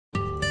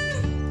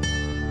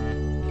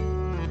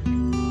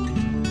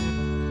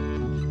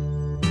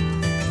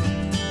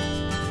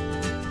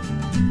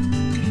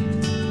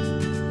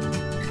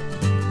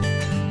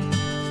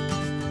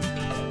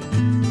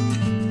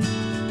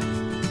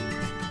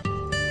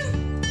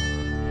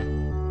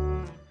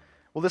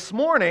Well, this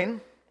morning,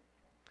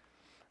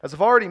 as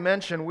I've already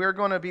mentioned, we're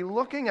going to be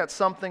looking at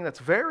something that's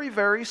very,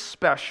 very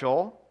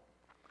special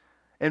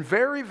and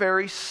very,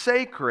 very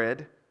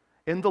sacred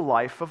in the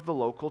life of the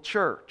local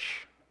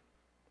church.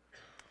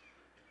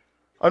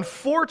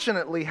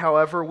 Unfortunately,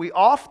 however, we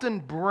often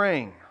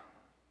bring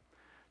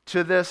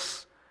to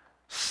this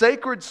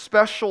sacred,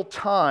 special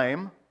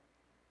time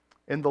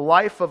in the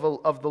life of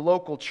the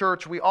local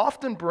church, we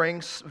often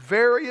bring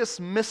various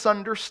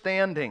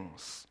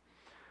misunderstandings,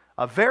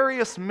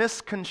 various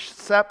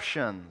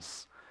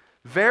misconceptions,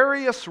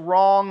 various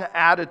wrong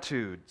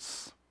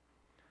attitudes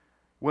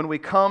when we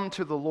come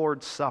to the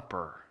Lord's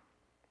Supper.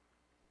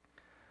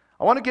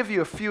 I want to give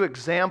you a few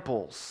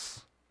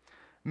examples.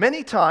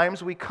 Many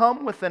times we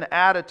come with an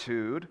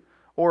attitude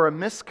or a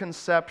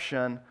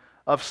misconception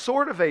of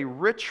sort of a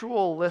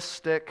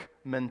ritualistic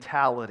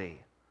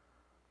mentality,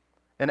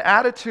 an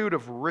attitude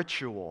of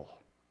ritual.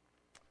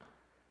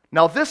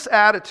 Now, this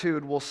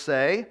attitude will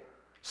say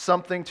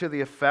something to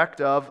the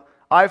effect of,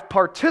 I've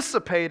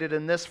participated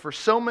in this for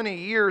so many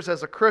years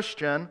as a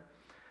Christian,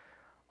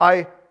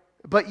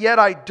 but yet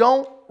I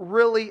don't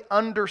really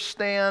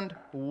understand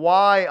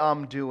why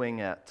I'm doing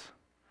it.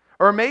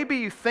 Or maybe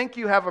you think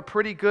you have a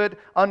pretty good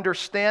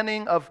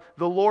understanding of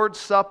the Lord's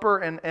Supper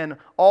and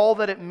all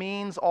that it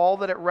means, all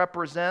that it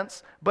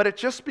represents, but it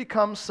just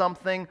becomes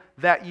something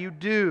that you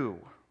do.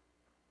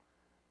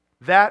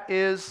 That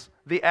is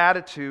the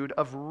attitude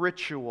of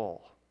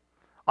ritual.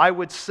 I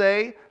would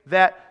say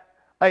that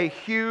a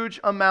huge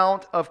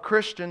amount of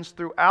Christians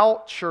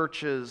throughout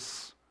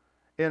churches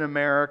in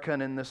America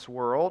and in this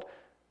world,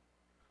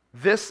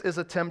 this is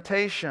a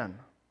temptation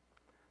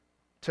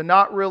to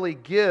not really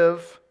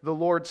give the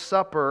Lord's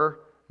Supper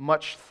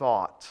much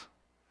thought.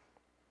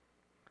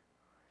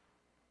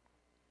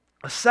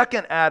 A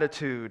second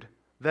attitude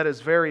that is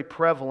very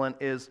prevalent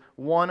is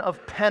one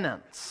of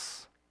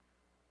penance.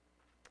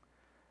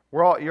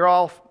 You're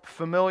all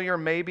familiar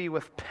maybe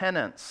with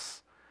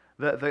penance,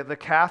 the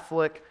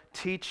Catholic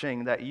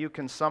teaching that you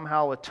can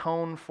somehow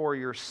atone for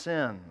your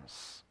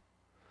sins.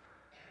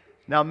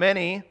 Now,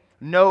 many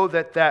know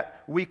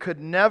that we could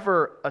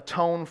never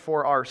atone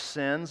for our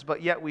sins,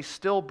 but yet we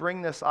still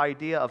bring this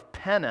idea of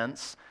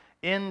penance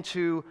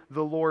into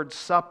the Lord's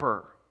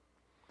Supper.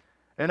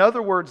 In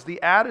other words,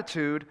 the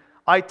attitude,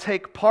 I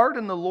take part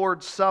in the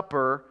Lord's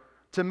Supper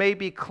to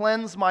maybe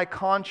cleanse my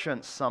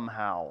conscience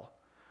somehow,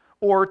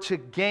 or to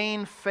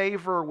gain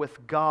favor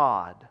with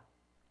God.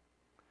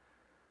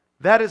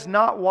 That is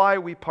not why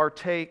we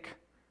partake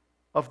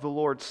of the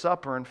Lord's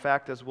Supper. In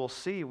fact, as we'll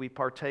see, we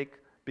partake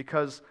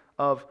because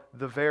of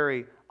the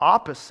very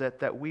opposite,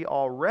 that we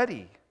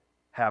already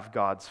have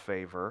God's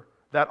favor,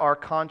 that our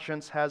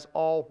conscience has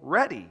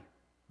already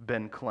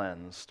been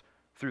cleansed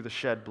through the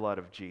shed blood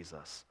of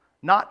Jesus.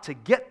 Not to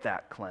get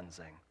that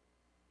cleansing.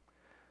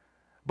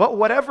 But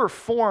whatever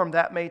form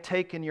that may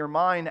take in your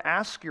mind,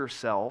 ask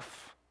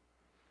yourself,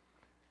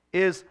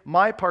 is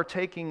my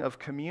partaking of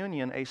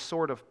communion a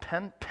sort of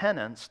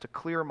penance to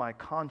clear my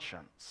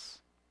conscience?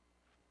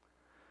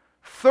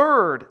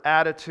 Third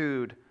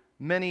attitude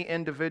many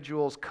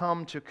individuals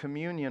come to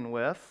communion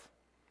with,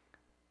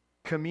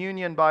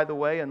 communion, by the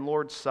way, and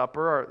Lord's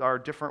Supper are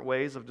different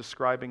ways of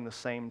describing the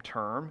same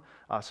term,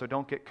 so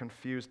don't get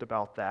confused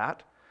about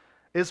that,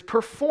 is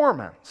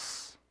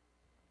performance.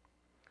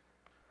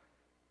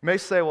 You may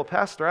say, well,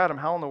 Pastor Adam,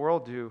 how in the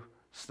world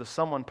does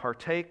someone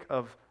partake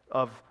of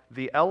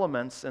the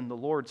elements in the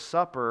Lord's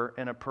Supper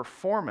in a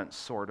performance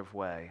sort of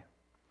way?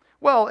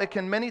 Well, it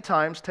can many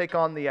times take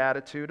on the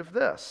attitude of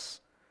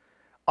this: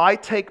 I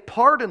take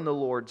part in the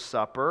Lord's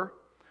Supper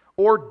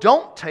or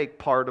don't take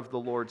part of the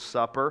Lord's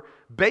Supper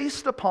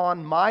based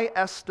upon my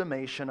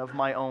estimation of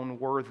my own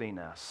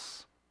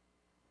worthiness.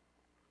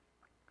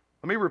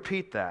 Let me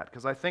repeat that,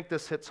 because I think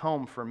this hits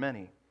home for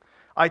many.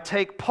 I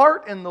take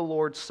part in the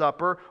Lord's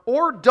Supper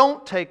or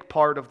don't take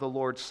part of the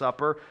Lord's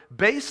Supper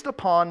based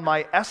upon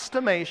my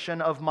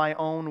estimation of my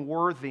own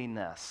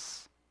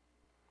worthiness.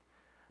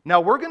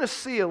 Now, we're going to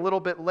see a little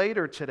bit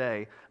later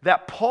today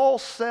that Paul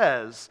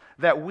says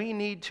that we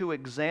need to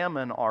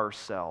examine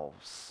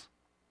ourselves.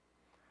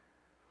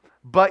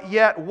 But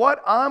yet,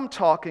 what I'm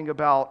talking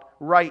about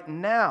right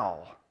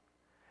now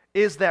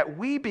is that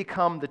we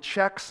become the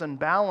checks and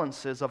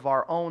balances of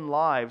our own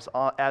lives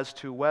as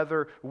to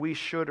whether we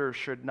should or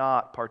should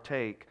not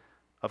partake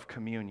of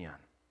communion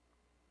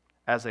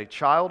as a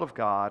child of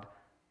God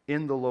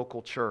in the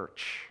local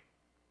church.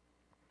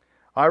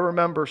 I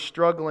remember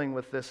struggling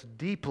with this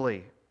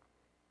deeply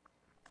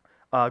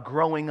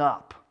growing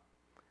up.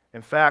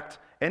 In fact,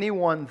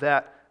 anyone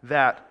that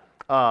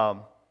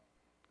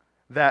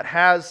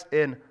has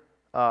an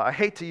I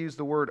hate to use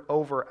the word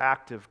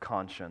overactive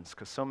conscience,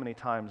 because so many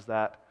times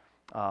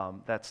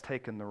that's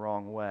taken the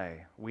wrong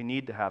way. We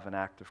need to have an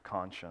active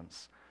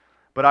conscience.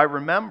 But I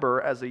remember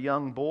as a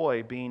young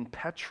boy being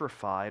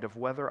petrified of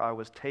whether I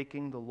was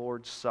taking the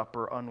Lord's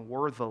Supper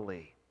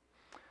unworthily.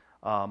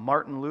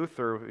 Martin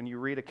Luther, when you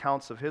read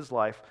accounts of his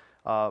life,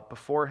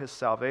 before his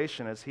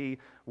salvation, as he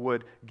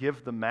would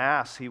give the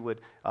Mass,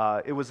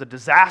 it was a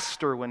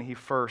disaster when he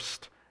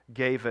first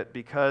gave it,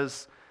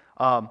 because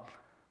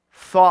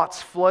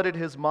Thoughts flooded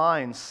his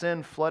mind.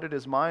 Sin flooded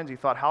his mind. He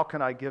thought, how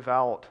can I give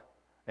out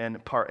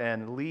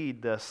and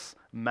lead this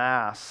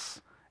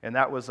mass? And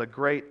that was a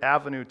great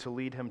avenue to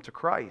lead him to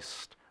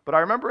Christ. But I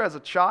remember as a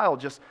child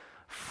just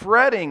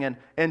fretting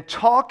and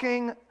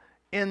talking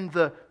in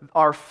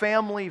our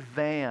family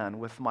van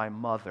with my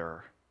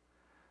mother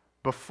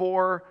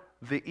before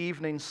the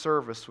evening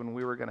service when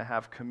we were going to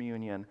have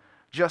communion,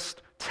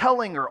 just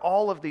telling her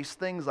all of these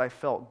things I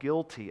felt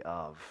guilty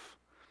of,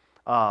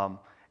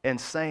 and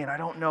saying, I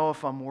don't know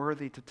if I'm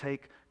worthy to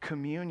take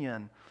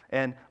communion.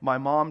 And my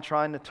mom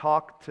trying to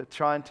talk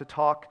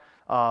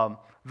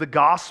the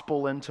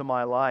gospel into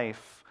my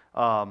life.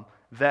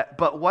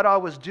 But what I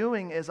was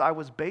doing is I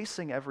was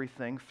basing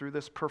everything through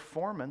this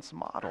performance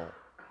model.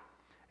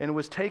 And it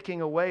was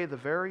taking away the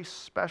very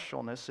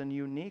specialness and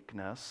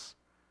uniqueness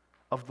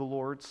of the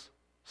Lord's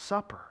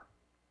Supper.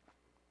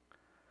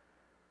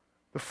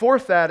 The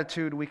fourth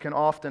attitude we can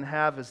often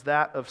have is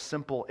that of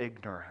simple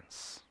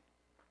ignorance.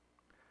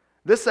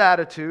 This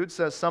attitude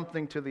says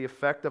something to the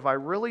effect of, I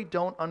really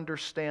don't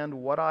understand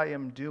what I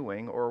am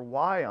doing or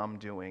why I'm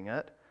doing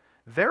it.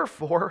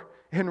 Therefore,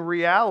 in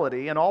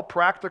reality, in all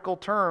practical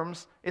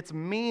terms, it's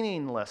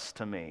meaningless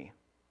to me.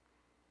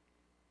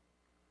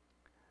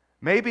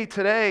 Maybe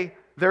today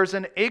there's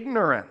an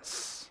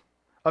ignorance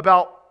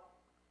about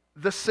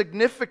the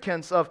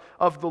significance of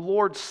the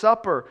Lord's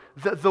Supper,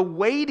 the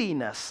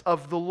weightiness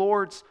of the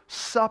Lord's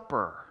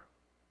Supper.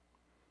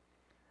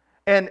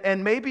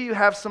 And maybe you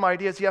have some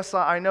ideas. Yes,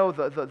 I know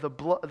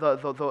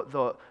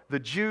the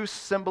juice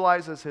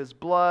symbolizes his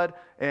blood,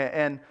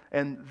 and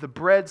the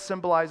bread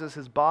symbolizes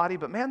his body.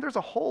 But man, there's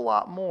a whole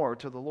lot more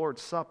to the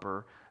Lord's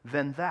Supper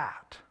than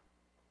that.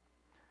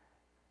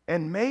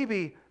 And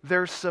maybe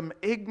there's some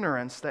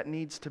ignorance that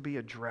needs to be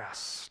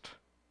addressed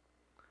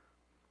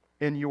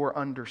in your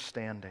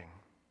understanding.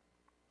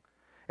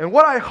 And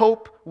what I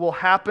hope will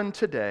happen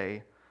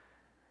today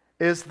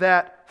is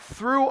that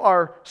through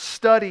our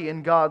study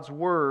in God's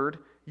Word,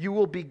 you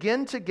will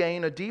begin to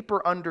gain a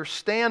deeper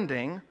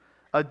understanding,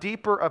 a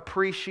deeper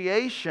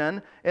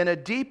appreciation, and a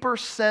deeper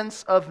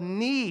sense of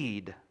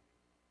need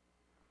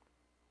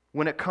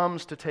when it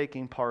comes to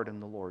taking part in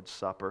the Lord's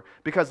Supper.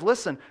 Because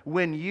listen,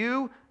 when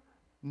you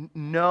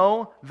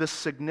know the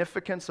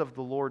significance of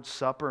the Lord's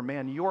Supper,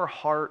 man, your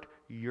heart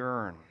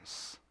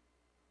yearns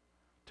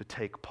to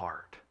take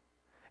part.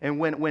 And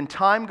when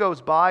time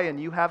goes by and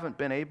you haven't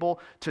been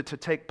able to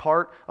take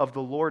part of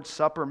the Lord's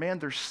Supper, man,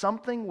 there's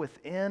something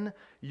within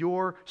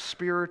your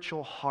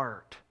spiritual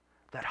heart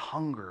that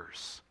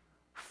hungers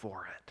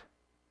for it.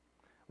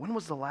 When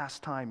was the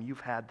last time you've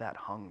had that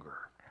hunger,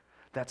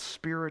 that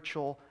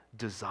spiritual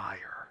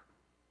desire?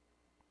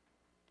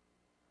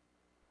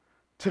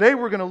 Today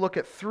we're going to look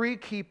at three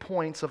key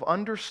points of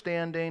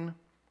understanding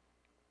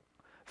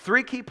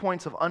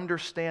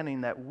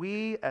that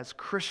we as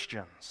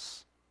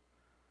Christians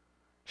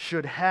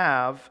should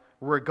have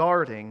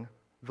regarding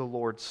the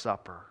Lord's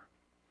Supper.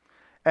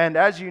 And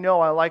as you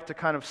know, I like to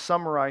kind of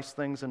summarize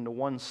things into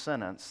one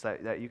sentence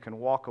that you can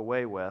walk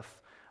away with,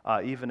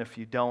 even if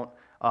you don't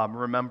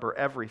remember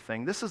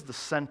everything. This is the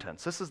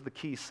sentence. This is the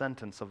key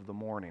sentence of the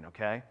morning,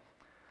 okay?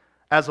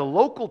 As a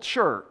local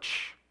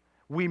church,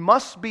 we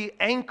must be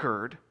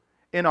anchored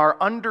in our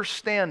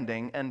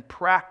understanding and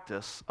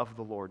practice of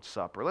the Lord's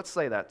Supper. Let's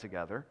say that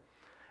together.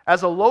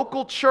 As a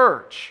local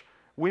church,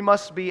 we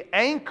must be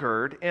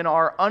anchored in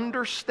our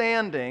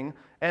understanding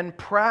and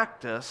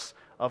practice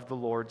of the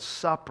Lord's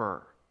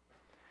Supper.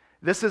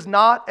 This is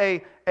not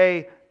this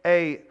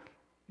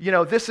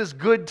is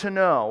good to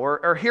know,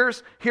 or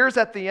here's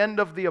at the end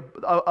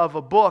of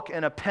a book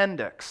an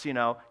appendix.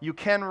 You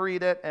can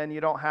read it and you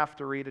don't have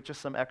to read it,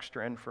 just some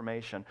extra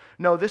information.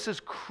 No, this is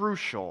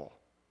crucial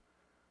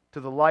to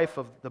the life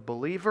of the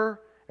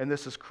believer, and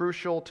this is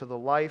crucial to the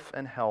life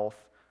and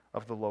health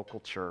of the local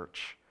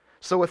church.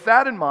 So with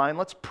that in mind,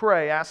 let's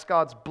pray, ask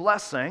God's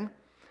blessing,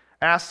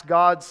 ask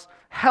God's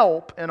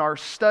help in our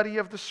study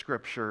of the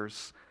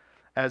Scriptures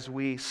as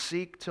we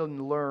seek to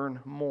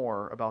learn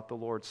more about the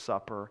Lord's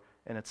Supper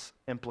and its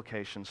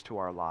implications to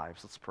our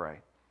lives. Let's pray.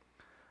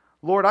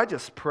 Lord, I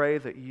just pray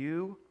that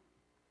you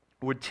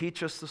would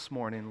teach us this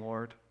morning,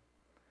 Lord.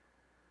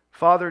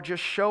 Father,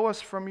 just show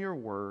us from your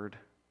word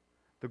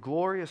the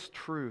glorious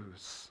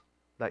truths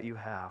that you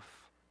have.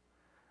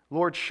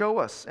 Lord, show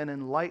us and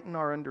enlighten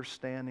our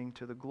understanding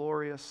to the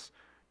glorious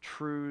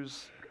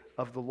truths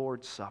of the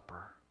Lord's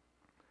Supper.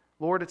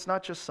 Lord, it's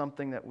not just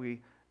something that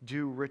we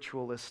do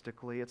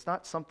ritualistically. It's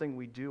not something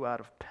we do out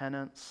of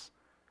penance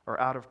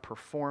or out of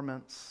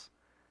performance.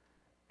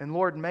 And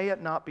Lord, may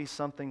it not be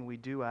something we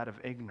do out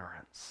of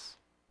ignorance.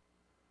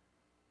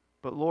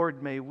 But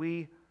Lord, may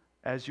we,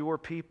 as your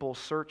people,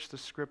 search the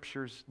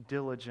Scriptures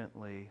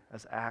diligently,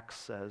 as Acts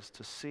says,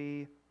 to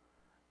see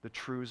the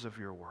truths of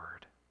your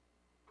word.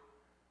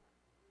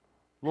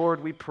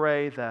 Lord, we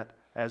pray that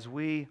as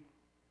we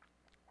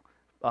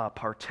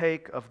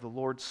partake of the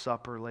Lord's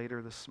Supper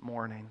later this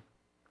morning,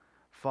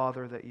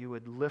 Father, that you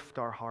would lift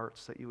our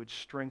hearts, that you would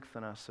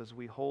strengthen us as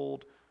we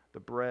hold the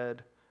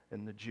bread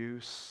and the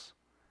juice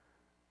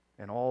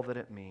and all that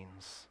it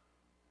means.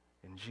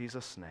 In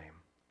Jesus' name,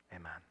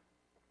 amen.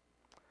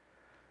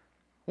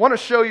 I want to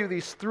show you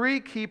these 3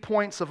 key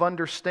points of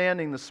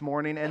understanding this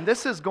morning, and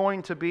this is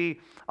going to be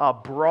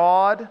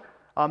broad.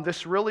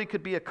 This really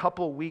could be a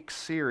couple-week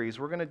series.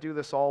 We're going to do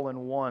this all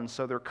in one,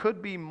 so there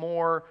could be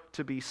more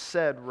to be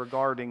said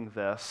regarding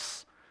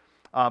this,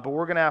 but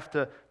we're going to have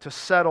to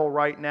settle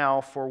right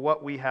now for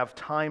what we have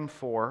time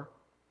for.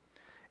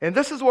 And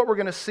this is what we're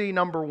going to see,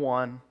 number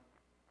 1.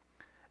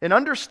 In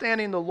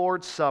understanding the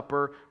Lord's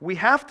Supper, we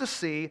have to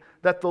see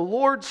that the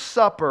Lord's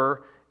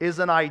Supper is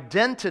an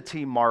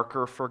identity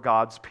marker for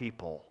God's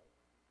people.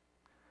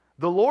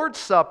 The Lord's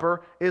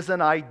Supper is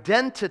an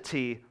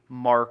identity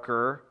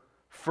marker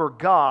for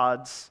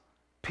God's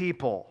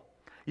people.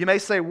 You may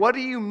say, what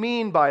do you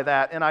mean by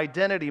that, an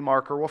identity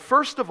marker? Well,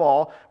 first of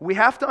all, we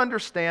have to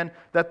understand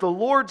that the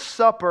Lord's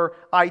Supper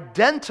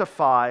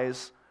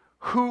identifies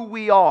who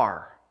we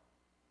are.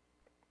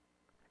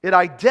 It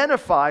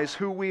identifies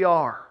who we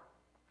are.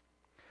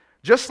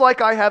 Just like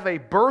I have a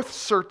birth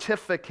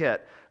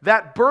certificate,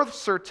 that birth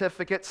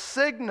certificate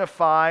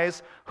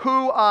signifies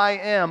who I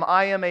am.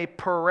 I am a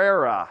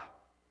Pereira.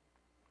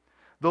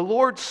 The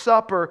Lord's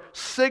Supper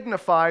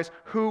signifies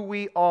who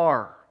we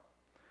are.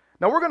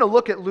 Now we're going to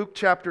look at Luke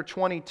chapter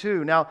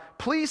 22. Now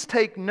please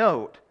take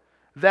note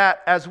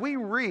that as we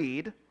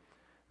read,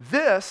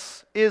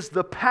 this is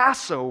the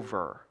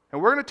Passover.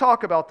 And we're going to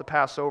talk about the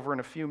Passover in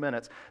a few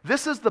minutes.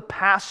 This is the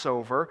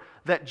Passover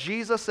that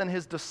Jesus and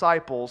His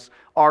disciples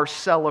are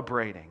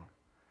celebrating.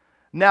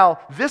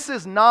 Now, this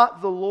is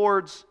not the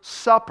Lord's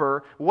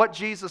Supper. What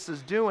Jesus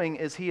is doing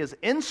is He is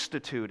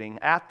instituting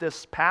at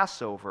this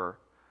Passover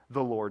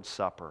the Lord's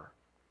Supper.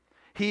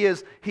 He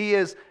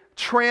is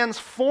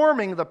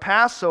transforming the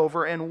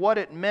Passover and what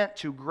it meant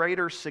to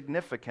greater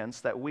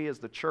significance that we as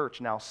the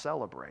church now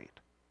celebrate.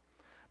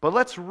 But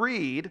let's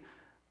read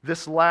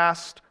this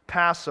last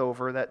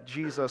Passover that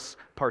Jesus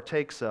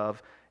partakes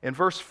of in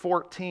verse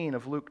 14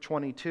 of Luke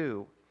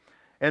 22.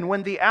 And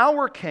when the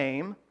hour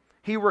came,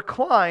 He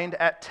reclined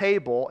at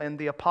table and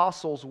the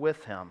apostles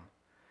with Him.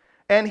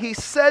 And He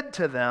said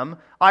to them,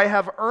 I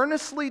have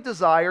earnestly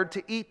desired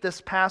to eat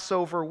this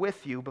Passover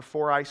with you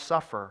before I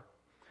suffer.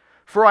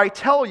 For I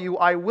tell you,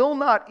 I will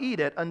not eat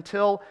it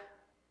until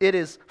it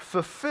is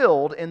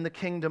fulfilled in the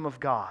kingdom of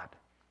God.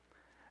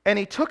 And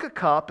He took a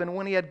cup, and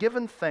when He had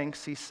given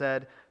thanks, He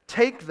said,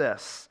 take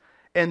this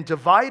and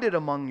divide it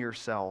among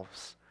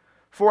yourselves.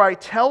 For I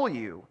tell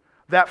you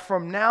that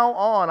from now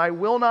on I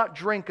will not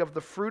drink of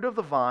the fruit of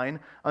the vine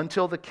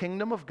until the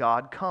kingdom of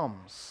God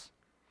comes.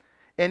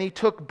 And He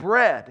took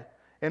bread,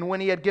 and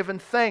when He had given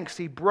thanks,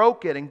 He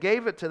broke it and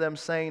gave it to them,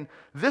 saying,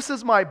 this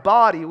is my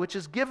body, which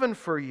is given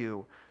for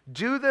you.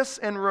 Do this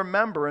in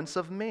remembrance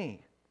of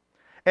me.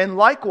 And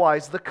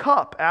likewise the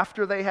cup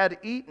after they had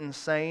eaten,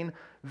 saying,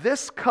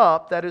 this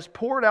cup that is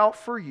poured out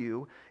for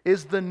you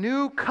is the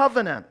new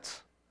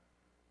covenant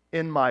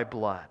in my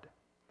blood.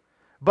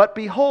 But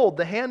behold,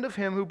 the hand of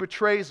him who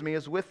betrays me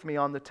is with me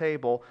on the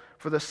table.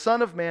 For the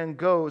Son of Man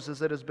goes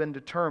as it has been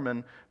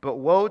determined, but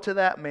woe to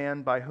that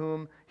man by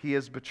whom he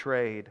is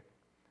betrayed.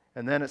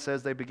 And then it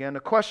says they began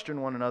to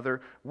question one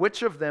another,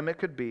 which of them it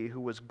could be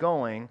who was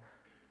going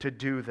to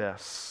do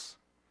this.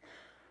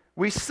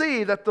 We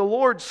see that the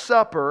Lord's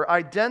Supper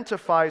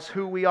identifies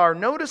who we are.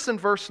 Notice in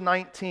verse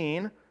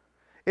 19,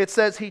 it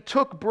says, He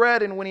took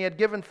bread, and when He had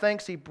given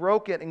thanks, He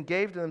broke it and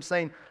gave to them,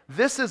 saying,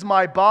 this is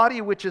my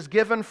body which is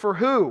given for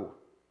who?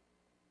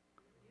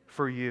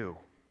 For you.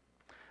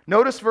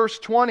 Notice verse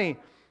 20.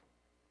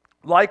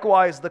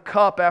 Likewise the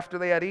cup after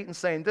they had eaten,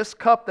 saying, this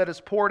cup that is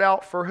poured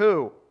out for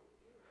who?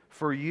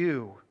 For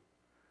you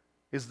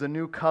is the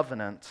new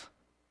covenant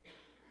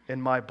in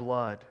my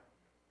blood.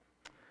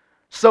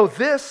 So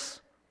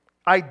this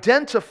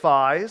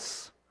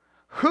identifies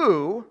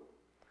who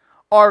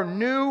are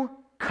new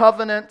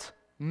covenant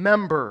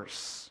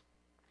members.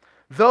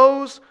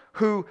 Those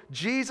who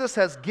Jesus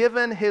has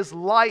given His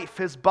life,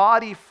 His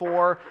body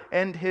for,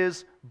 and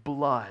His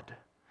blood.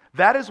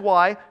 That is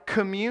why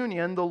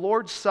communion, the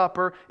Lord's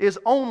Supper, is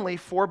only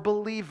for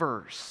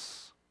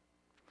believers.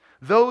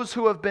 Those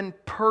who have been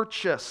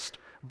purchased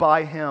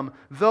by Him.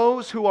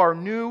 Those who are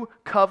new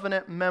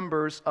covenant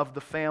members of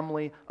the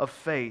family of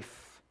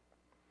faith.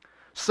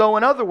 So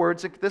in other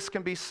words, this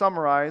can be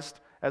summarized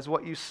as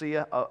what you see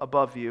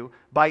above you.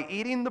 By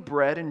eating the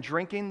bread and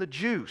drinking the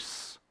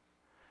juice,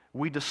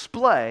 we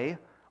display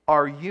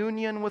our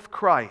union with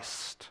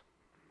Christ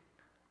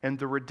and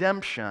the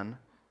redemption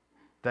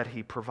that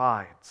He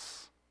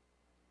provides.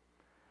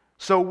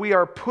 So we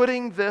are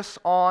putting this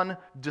on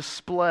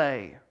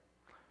display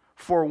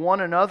for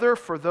one another,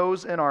 for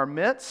those in our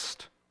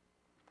midst,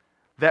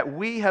 that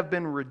we have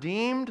been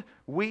redeemed,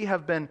 we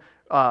have been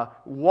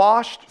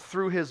washed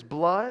through His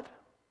blood.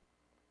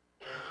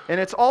 And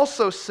it's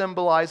also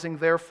symbolizing,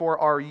 therefore,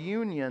 our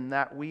union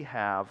that we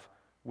have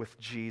with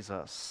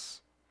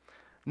Jesus.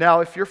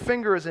 Now, if your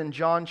finger is in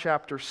John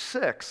chapter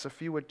 6,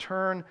 if you would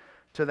turn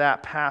to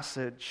that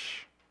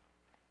passage.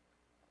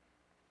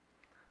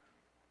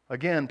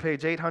 Again,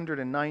 page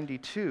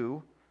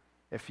 892,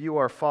 if you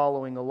are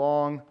following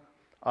along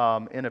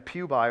in a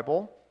pew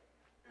Bible.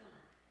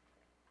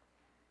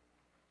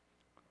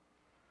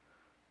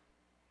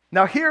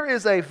 Now, here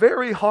is a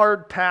very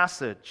hard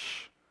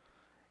passage.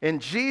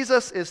 And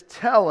Jesus is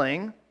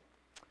telling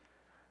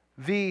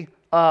the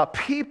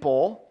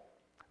people,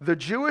 the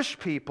Jewish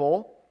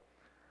people,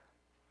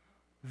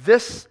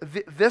 this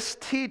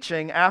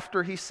teaching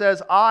after he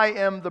says, I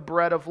am the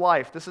bread of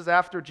life. This is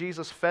after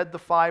Jesus fed the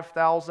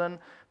 5,000.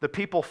 The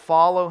people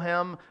follow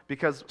him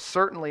because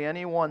certainly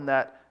anyone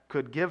that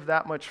could give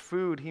that much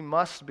food, he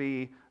must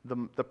be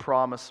the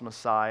promised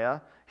Messiah.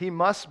 He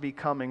must be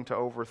coming to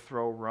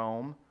overthrow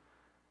Rome.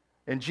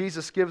 And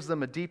Jesus gives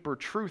them a deeper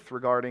truth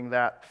regarding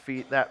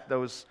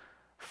those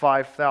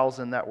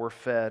 5,000 that were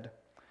fed.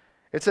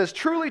 It says,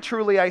 truly,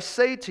 truly, I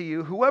say to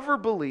you, whoever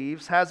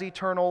believes has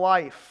eternal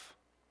life.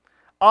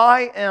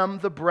 I am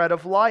the bread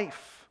of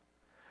life.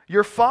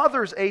 Your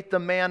fathers ate the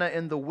manna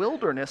in the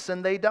wilderness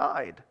and they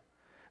died.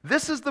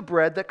 This is the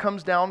bread that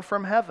comes down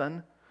from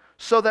heaven,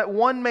 so that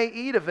one may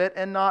eat of it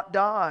and not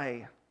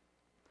die.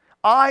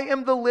 I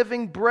am the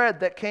living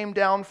bread that came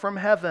down from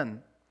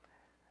heaven.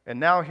 And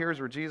now here's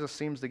where Jesus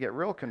seems to get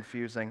real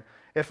confusing.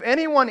 If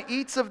anyone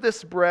eats of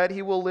this bread,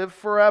 he will live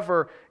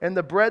forever. And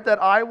the bread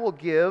that I will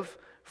give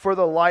for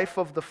the life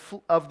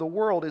of the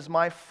world is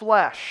my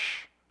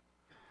flesh.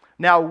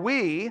 Now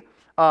we,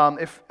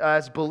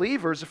 as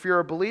believers, if you're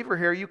a believer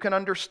here, you can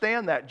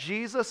understand that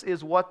Jesus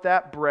is what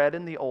that bread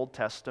in the Old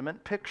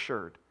Testament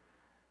pictured.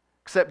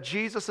 Except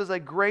Jesus is a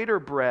greater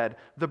bread.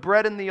 The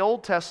bread in the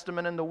Old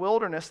Testament in the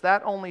wilderness,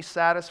 that only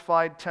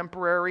satisfied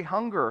temporary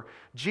hunger.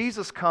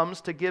 Jesus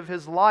comes to give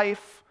his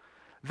life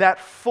that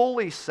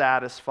fully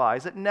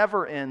satisfies. It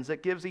never ends.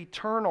 It gives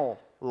eternal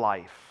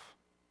life.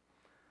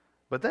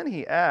 But then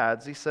he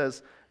adds, he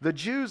says, the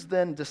Jews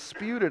then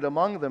disputed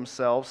among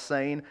themselves,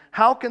 saying,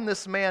 how can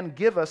this man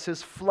give us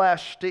his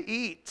flesh to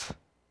eat?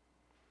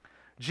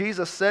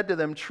 Jesus said to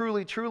them,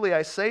 truly, truly,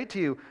 I say to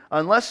you,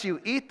 unless you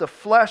eat the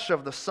flesh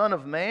of the Son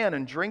of Man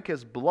and drink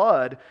his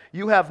blood,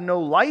 you have no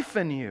life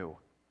in you.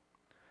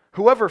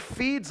 Whoever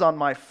feeds on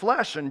my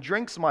flesh and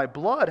drinks my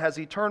blood has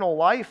eternal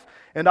life,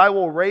 and I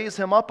will raise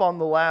him up on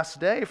the last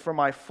day, for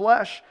my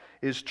flesh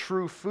is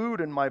true food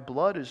and my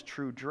blood is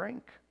true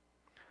drink.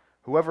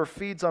 Whoever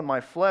feeds on my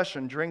flesh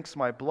and drinks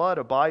my blood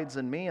abides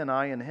in me and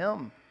I in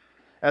him.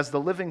 As the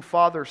living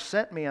Father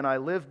sent me and I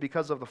live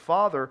because of the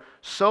Father,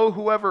 so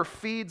whoever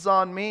feeds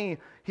on me,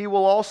 he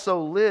will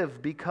also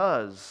live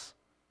because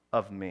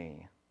of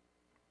me.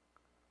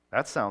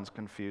 That sounds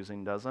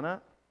confusing, doesn't it?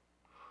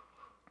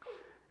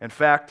 In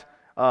fact,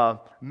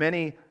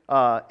 many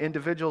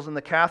individuals in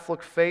the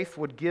Catholic faith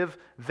would give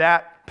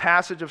that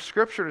passage of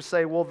Scripture to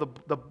say, well,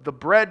 the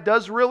bread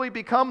does really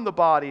become the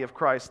body of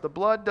Christ. The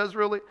blood does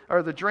really,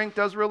 or the drink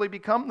does really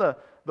become the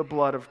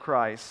blood of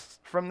Christ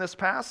from this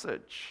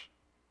passage.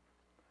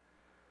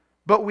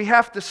 But we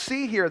have to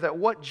see here that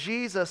what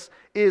Jesus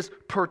is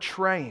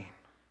portraying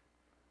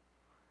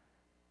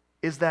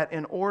is that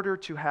in order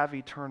to have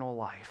eternal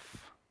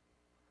life,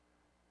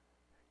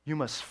 you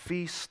must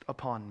feast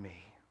upon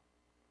me,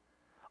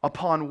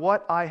 upon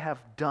what I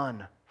have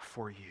done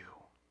for you,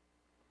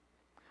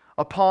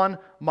 upon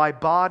my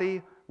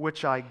body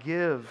which I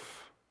give,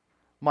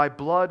 my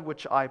blood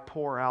which I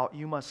pour out.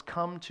 You must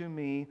come to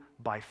me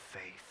by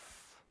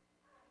faith.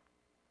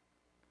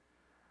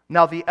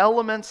 Now, the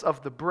elements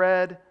of the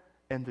bread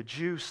and the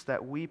juice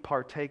that we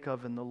partake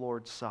of in the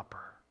Lord's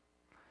Supper,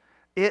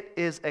 it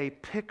is a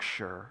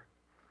picture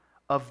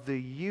of the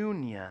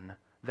union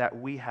that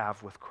we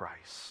have with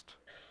Christ.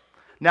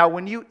 Now,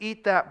 when you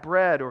eat that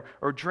bread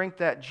or drink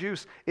that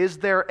juice, is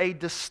there a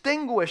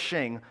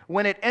distinguishing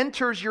when it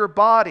enters your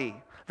body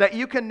that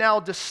you can now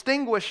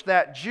distinguish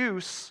that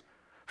juice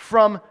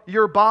from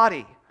your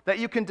body? That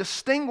you can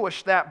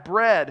distinguish that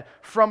bread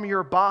from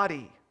your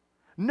body?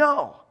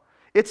 No.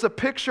 It's a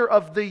picture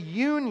of the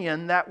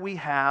union that we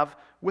have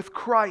with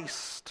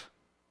Christ.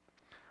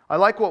 I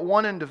like what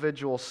one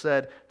individual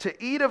said,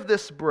 to eat of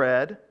this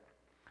bread,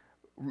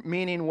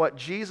 meaning what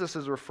Jesus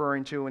is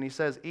referring to when he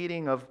says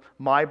eating of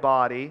my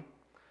body,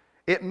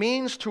 it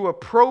means to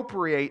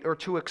appropriate or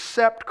to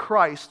accept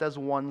Christ as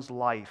one's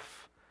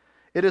life.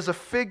 It is a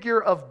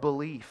figure of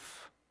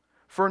belief,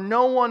 for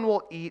no one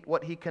will eat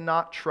what he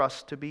cannot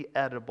trust to be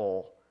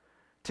edible.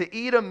 To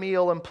eat a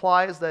meal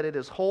implies that it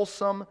is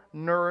wholesome,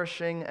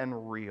 nourishing,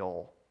 and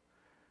real.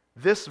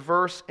 This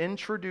verse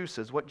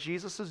introduces what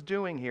Jesus is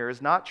doing here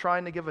is not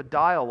trying to give a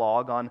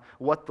dialogue on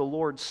what the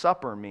Lord's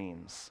Supper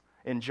means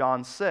in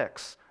John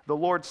 6. The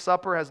Lord's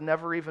Supper has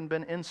never even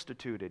been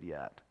instituted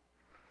yet.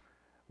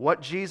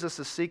 What Jesus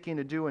is seeking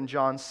to do in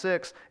John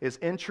 6 is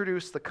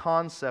introduce the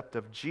concept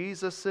of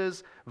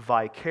Jesus'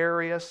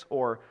 vicarious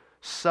or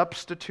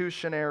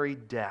substitutionary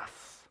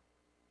death.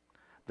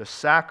 The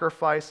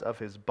sacrifice of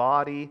his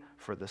body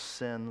for the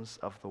sins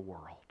of the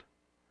world.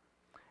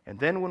 And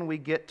then when we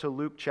get to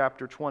Luke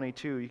chapter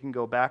 22, you can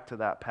go back to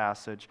that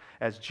passage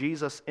as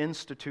Jesus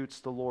institutes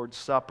the Lord's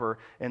Supper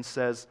and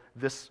says,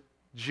 this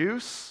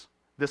juice,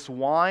 this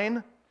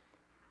wine,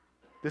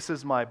 this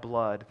is my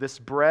blood. This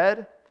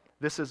bread,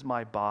 this is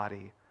my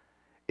body.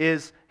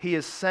 He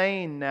is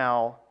saying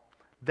now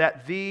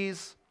that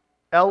these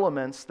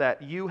elements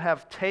that you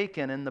have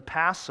taken in the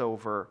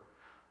Passover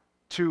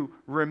to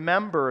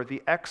remember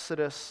the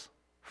exodus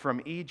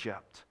from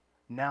Egypt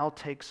now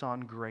takes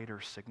on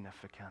greater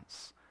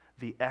significance.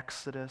 The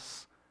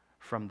exodus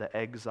from the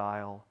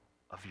exile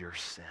of your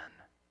sin.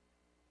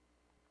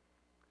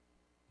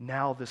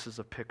 Now this is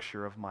a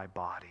picture of my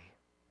body,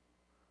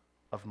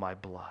 of my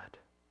blood.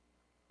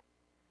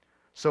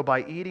 So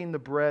by eating the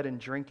bread and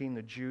drinking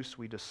the juice,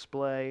 we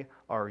display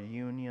our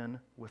union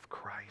with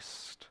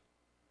Christ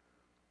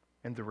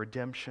and the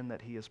redemption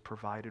that He has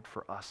provided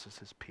for us as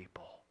His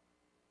people.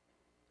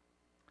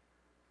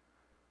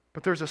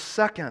 But there's a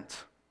second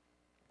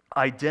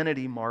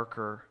identity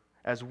marker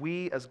as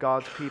we, as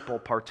God's people,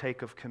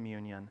 partake of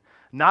communion.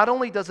 Not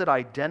only does it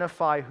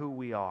identify who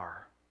we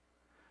are,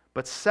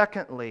 but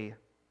secondly,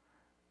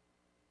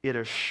 it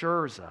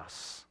assures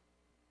us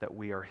that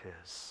we are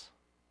His.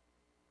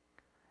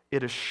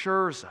 It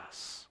assures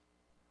us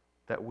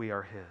that we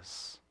are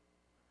His.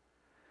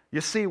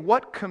 You see,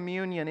 what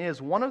communion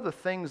is, one of the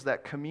things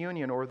that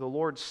communion or the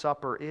Lord's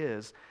Supper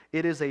is,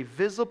 it is a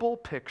visible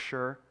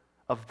picture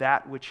of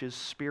that which is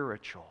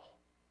spiritual.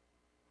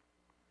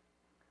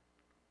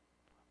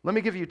 Let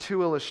me give you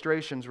two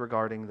illustrations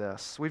regarding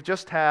this. We've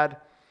just had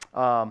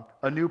a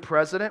new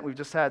president. We've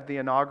just had the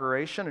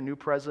inauguration, a new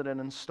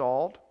president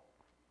installed.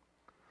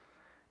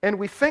 And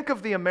we think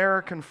of the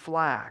American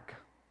flag.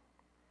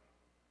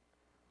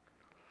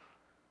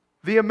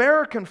 The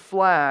American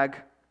flag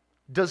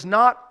does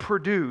not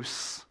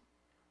produce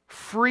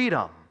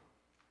freedom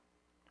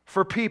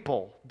for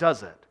people,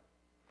 does it?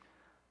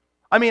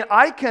 I mean,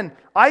 I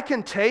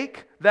can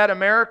take that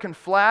American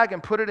flag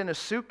and put it in a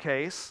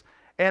suitcase,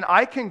 and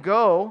I can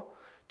go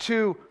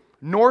to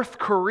North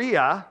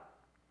Korea,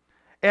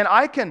 and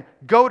I can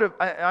go to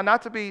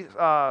not to be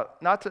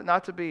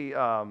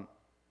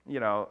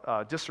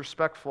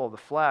disrespectful of the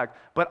flag,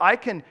 but I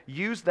can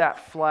use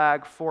that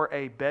flag for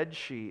a bed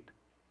sheet.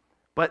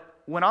 But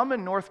when I'm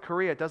in North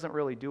Korea, it doesn't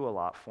really do a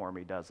lot for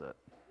me, does it?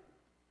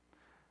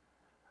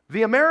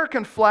 The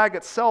American flag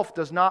itself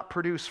does not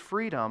produce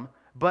freedom,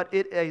 but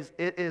it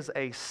is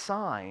a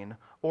sign,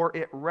 or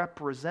it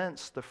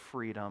represents the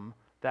freedom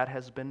that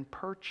has been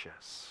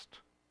purchased.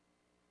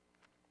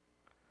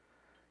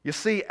 You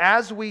see,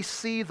 as we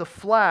see the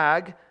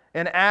flag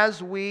and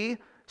as we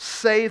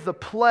say the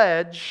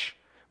pledge,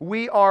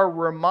 we are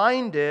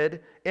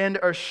reminded and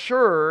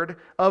assured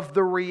of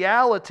the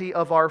reality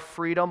of our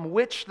freedom,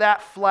 which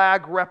that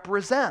flag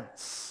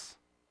represents.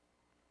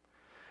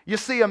 You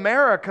see,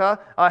 America,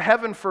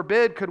 heaven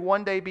forbid, could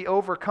one day be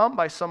overcome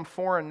by some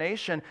foreign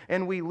nation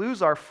and we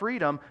lose our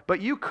freedom,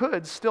 but you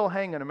could still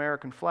hang an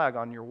American flag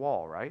on your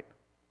wall, right?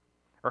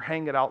 Or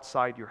hang it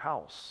outside your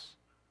house.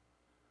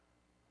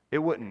 It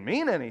wouldn't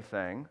mean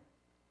anything,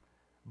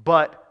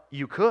 but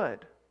you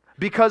could.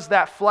 Because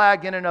that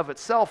flag in and of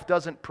itself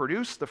doesn't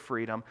produce the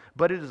freedom,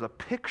 but it is a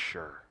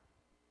picture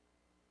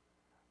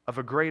of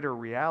a greater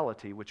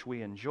reality which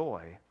we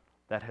enjoy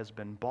that has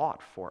been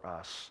bought for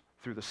us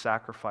through the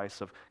sacrifice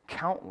of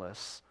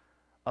countless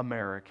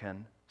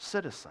American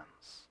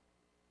citizens.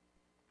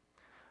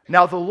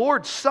 Now, the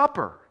Lord's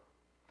Supper,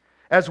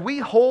 as we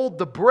hold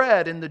the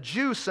bread and the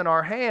juice in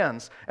our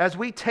hands, as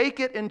we take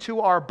it into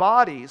our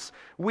bodies,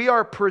 we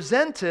are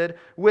presented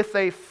with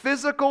a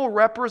physical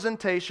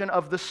representation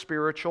of the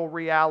spiritual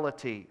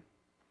reality.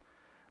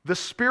 The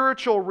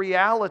spiritual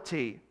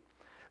reality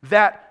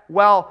that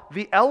while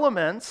the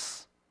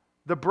elements,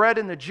 the bread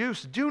and the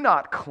juice, do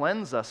not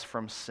cleanse us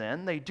from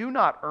sin, they do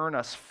not earn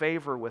us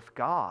favor with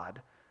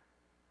God,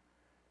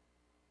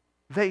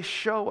 they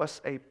show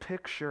us a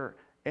picture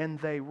and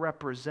they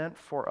represent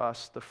for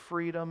us the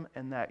freedom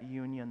and that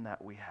union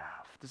that we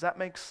have. Does that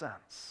make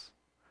sense?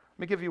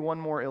 Let me give you one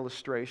more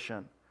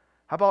illustration.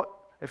 How about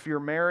if you're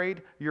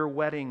married, your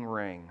wedding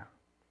ring?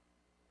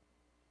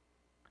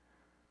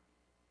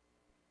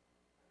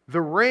 The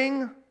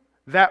ring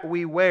that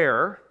we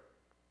wear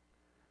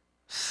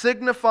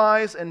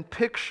signifies and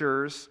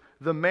pictures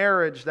the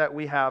marriage that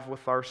we have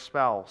with our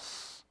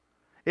spouse.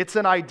 It's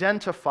an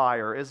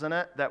identifier, isn't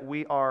it, that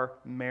we are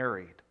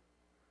married.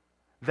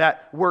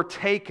 That we're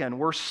taken,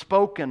 we're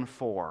spoken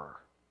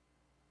for.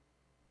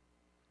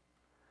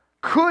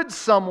 Could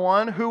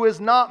someone who is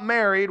not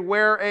married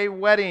wear a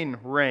wedding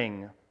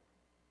ring?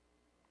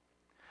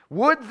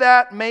 Would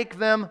that make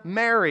them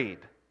married?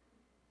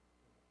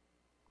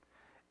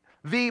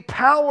 The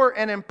power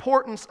and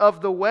importance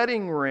of the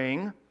wedding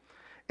ring,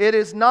 it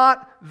is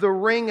not the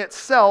ring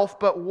itself,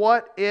 but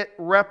what it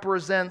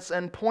represents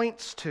and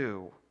points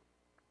to.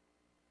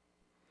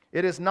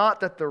 It is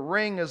not that the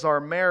ring is our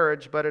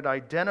marriage, but it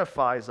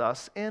identifies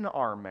us in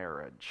our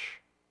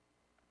marriage.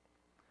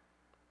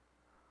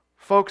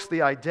 Folks,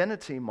 the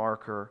identity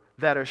marker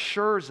that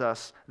assures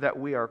us that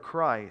we are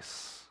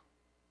Christ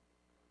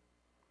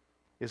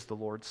is the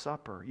Lord's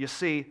Supper. You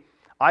see,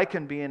 I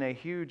can be in a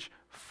huge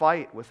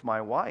fight with my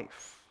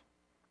wife.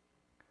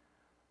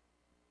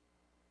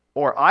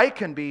 Or I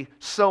can be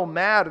so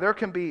mad, there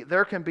can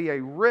be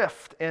a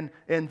rift in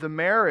the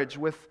marriage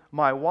with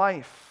my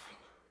wife.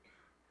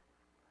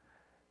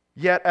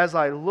 Yet as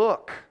I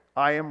look,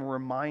 I am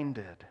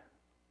reminded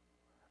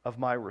of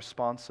my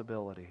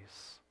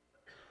responsibilities.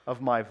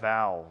 of my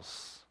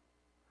vows,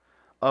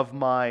 of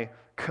my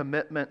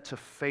commitment to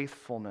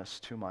faithfulness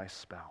to my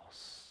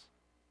spouse.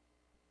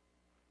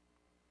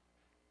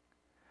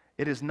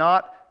 It is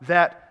not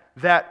that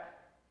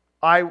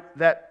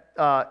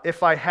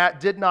if I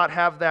did not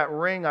have that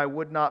ring, I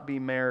would not be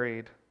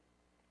married.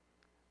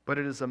 But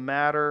it is a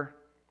matter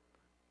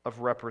of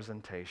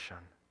representation.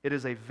 It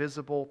is a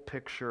visible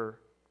picture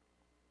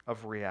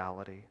of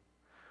reality.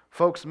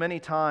 Folks, many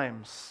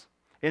times,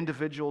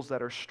 individuals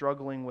that are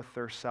struggling with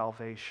their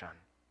salvation,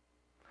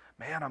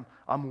 man,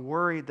 I'm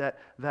worried that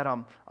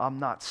I'm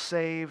not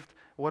saved.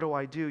 What do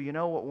I do? You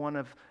know what one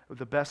of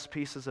the best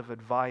pieces of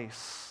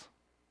advice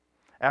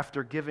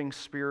after giving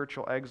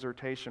spiritual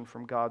exhortation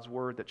from God's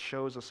Word that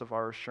shows us of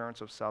our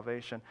assurance of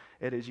salvation,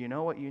 it is, you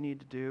know what you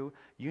need to do?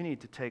 You need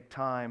to take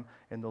time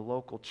in the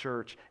local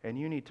church and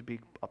you need to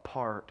be a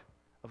part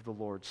of the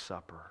Lord's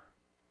Supper.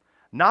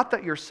 Not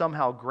that you're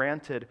somehow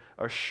granted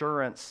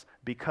assurance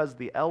because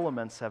the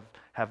elements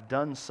have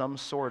done some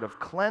sort of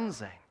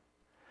cleansing,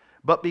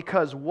 but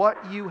because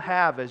what you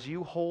have as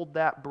you hold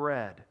that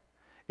bread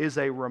is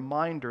a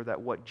reminder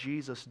that what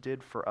Jesus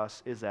did for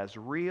us is as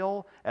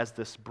real as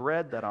this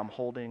bread that I'm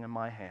holding in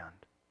my hand.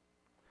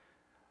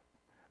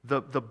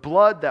 The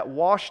blood that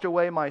washed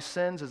away my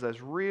sins is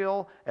as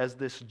real as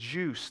this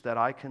juice that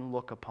I can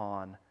look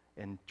upon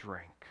and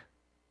drink.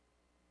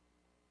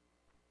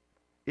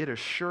 It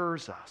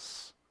assures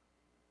us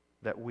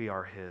that we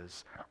are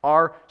His.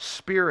 Our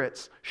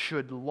spirits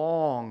should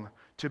long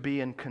to be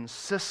in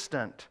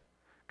consistent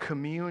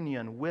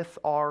communion with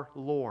our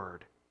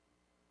Lord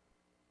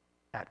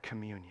at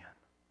communion.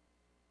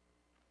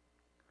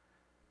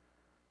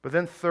 But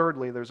then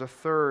thirdly, there's a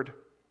third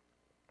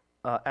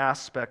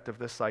aspect of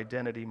this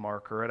identity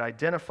marker. It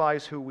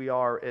identifies who we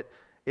are.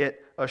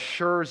 It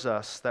assures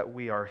us that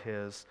we are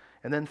His.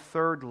 And then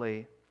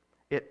thirdly,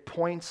 it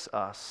points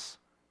us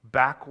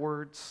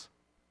backwards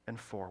and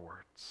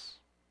forwards.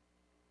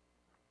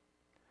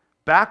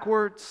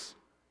 Backwards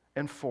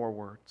and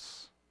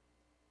forwards.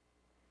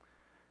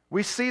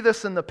 We see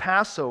this in the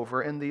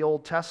Passover in the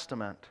Old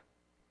Testament.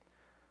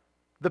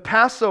 The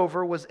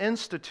Passover was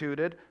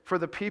instituted for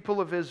the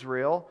people of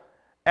Israel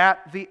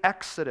at the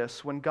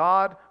Exodus, when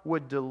God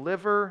would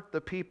deliver the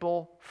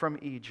people from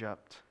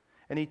Egypt.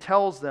 And He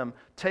tells them,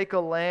 take a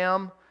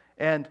lamb,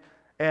 and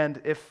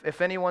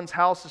if anyone's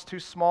house is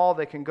too small,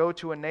 they can go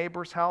to a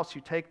neighbor's house.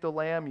 You take the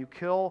lamb, you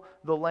kill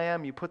the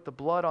lamb, you put the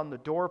blood on the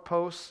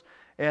doorposts,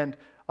 and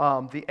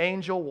the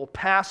angel will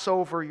pass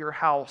over your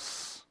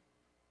house.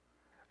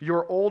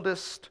 Your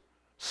oldest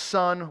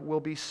son will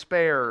be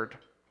spared.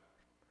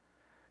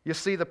 You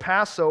see, the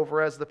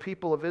Passover, as the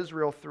people of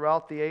Israel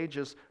throughout the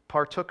ages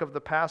partook of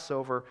the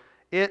Passover,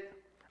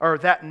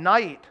 that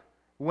night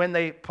when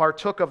they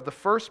partook of the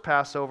first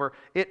Passover,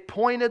 it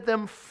pointed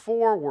them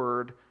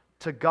forward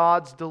to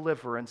God's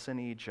deliverance in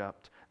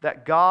Egypt,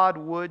 that God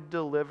would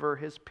deliver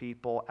His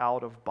people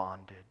out of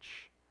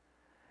bondage.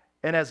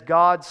 And as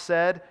God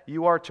said,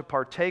 you are to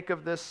partake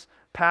of this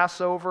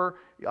Passover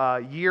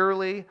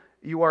yearly.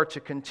 You are to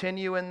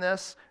continue in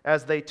this.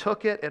 As they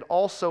took it, it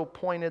also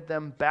pointed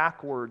them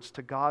backwards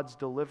to God's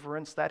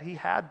deliverance that He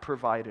had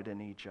provided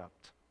in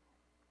Egypt.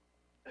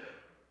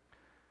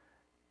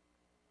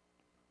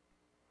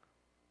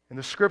 And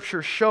the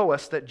Scriptures show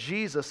us that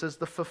Jesus is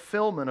the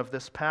fulfillment of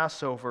this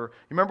Passover.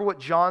 You remember what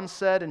John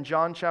said in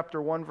John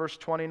chapter 1, verse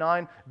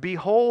 29?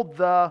 Behold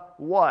the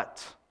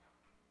what?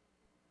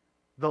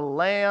 The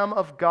Lamb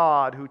of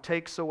God who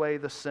takes away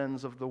the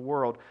sins of the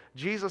world.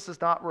 Jesus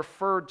is not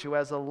referred to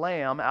as a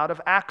lamb out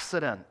of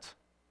accident.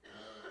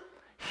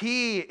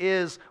 He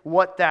is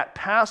what that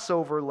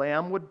Passover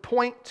lamb would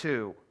point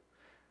to.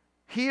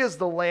 He is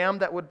the lamb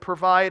that would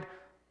provide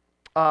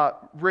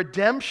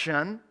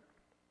redemption,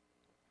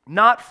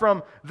 not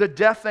from the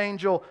death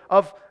angel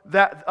of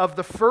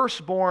the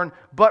firstborn,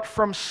 but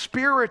from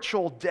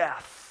spiritual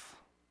death.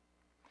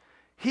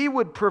 He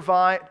would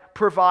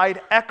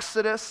provide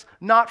exodus,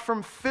 not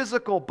from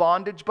physical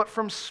bondage, but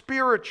from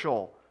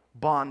spiritual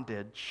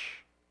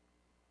bondage.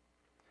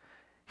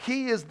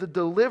 He is the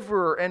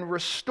deliverer and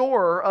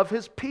restorer of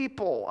His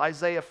people,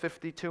 Isaiah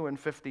 52 and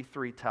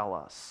 53 tell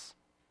us.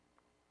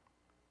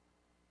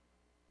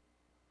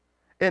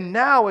 And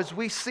now, as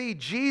we see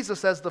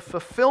Jesus as the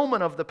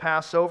fulfillment of the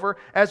Passover,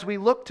 as we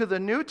look to the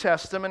New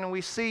Testament and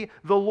we see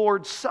the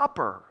Lord's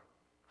Supper,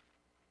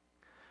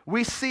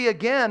 we see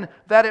again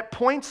that it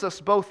points us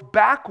both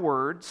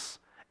backwards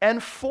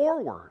and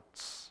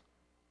forwards.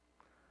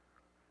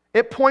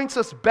 It points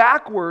us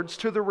backwards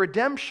to the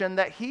redemption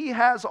that He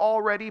has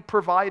already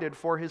provided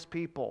for His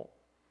people.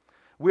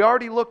 We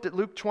already looked at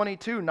Luke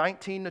 22,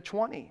 19 to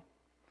 20.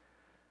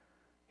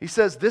 He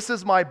says, this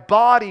is my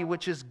body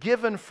which is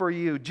given for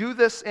you. Do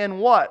this in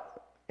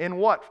what? In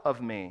what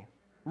of me?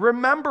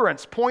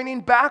 Remembrance,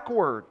 pointing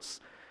backwards.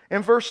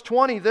 In verse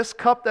 20, this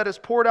cup that is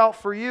poured out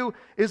for you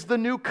is the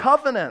new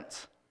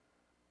covenant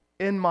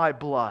in my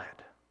blood.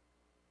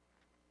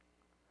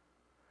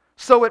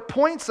 So it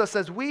points us,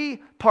 as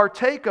we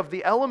partake of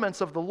the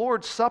elements of the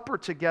Lord's Supper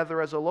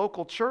together as a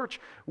local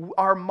church,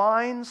 our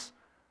minds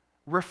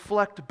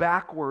reflect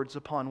backwards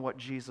upon what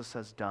Jesus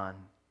has done.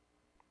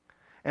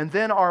 And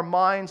then our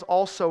minds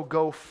also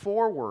go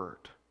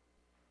forward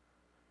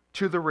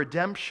to the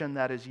redemption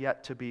that is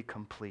yet to be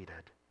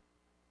completed.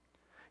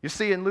 You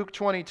see, in Luke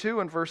 22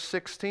 and verse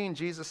 16,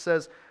 Jesus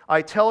says,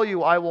 I tell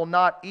you, I will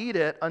not eat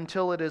it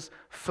until it is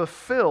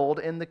fulfilled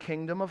in the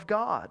kingdom of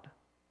God.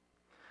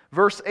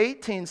 Verse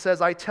 18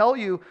 says, I tell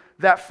you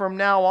that from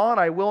now on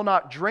I will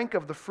not drink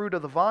of the fruit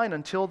of the vine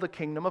until the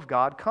kingdom of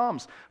God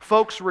comes.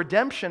 Folks,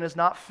 redemption is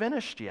not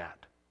finished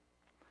yet.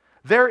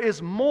 There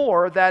is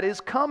more that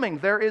is coming.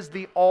 There is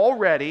the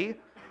already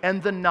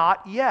and the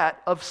not yet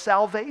of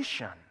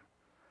salvation.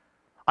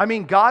 I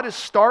mean, God has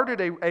started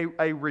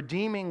a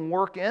redeeming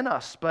work in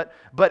us, but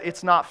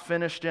it's not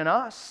finished in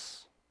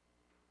us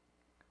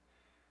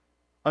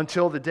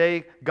until the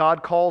day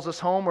God calls us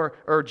home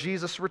or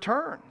Jesus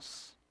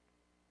returns.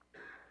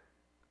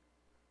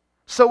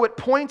 So it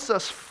points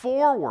us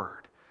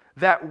forward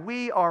that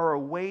we are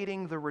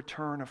awaiting the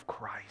return of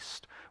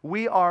Christ.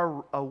 We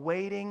are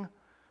awaiting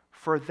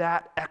for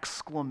that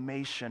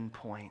exclamation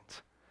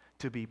point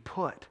to be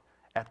put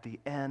at the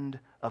end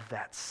of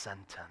that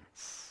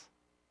sentence.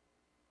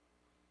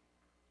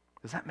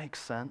 Does that make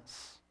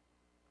sense?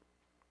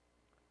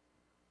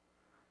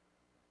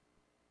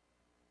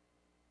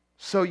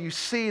 So you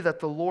see that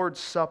the Lord's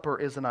Supper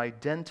is an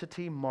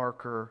identity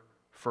marker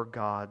for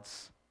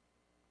God's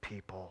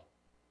people.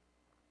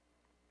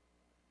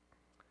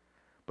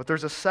 But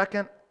there's a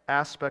second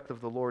aspect of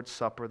the Lord's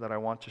Supper that I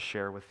want to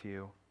share with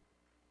you.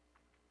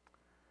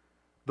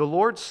 The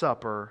Lord's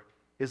Supper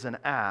is an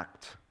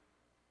act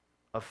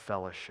of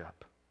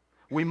fellowship.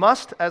 We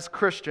must, as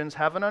Christians,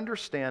 have an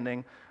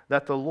understanding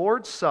that the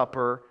Lord's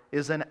Supper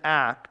is an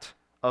act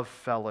of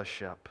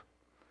fellowship.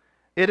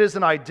 It is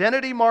an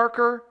identity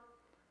marker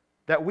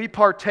that we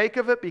partake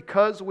of it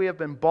because we have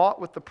been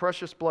bought with the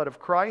precious blood of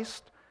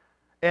Christ.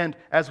 And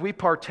as we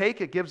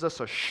partake, it gives us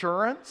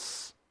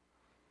assurance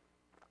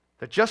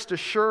that just as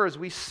sure as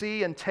we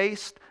see and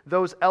taste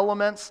those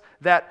elements,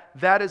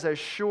 that is as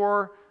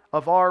sure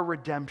of our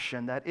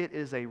redemption, that it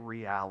is a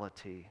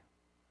reality.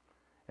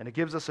 And it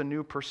gives us a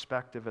new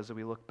perspective as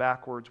we look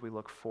backwards, we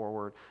look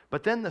forward.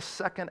 But then the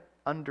second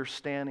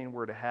understanding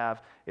we're to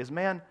have is,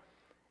 man,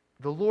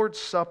 the Lord's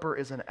Supper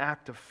is an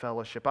act of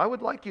fellowship. I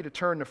would like you to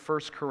turn to 1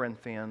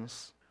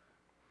 Corinthians.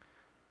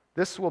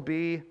 This will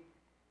be,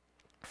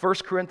 1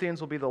 Corinthians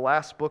will be the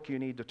last book you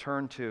need to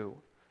turn to.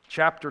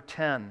 Chapter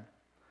 10,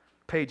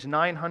 page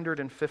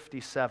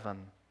 957.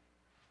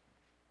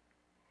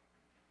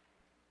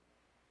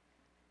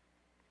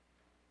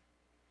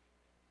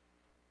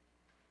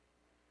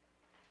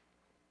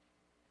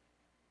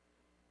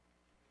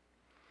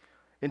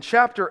 In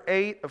chapter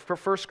 8 of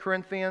 1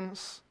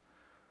 Corinthians,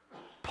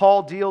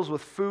 Paul deals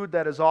with food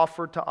that is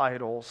offered to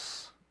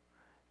idols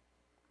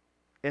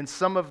and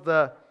some of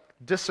the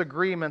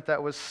disagreement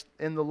that was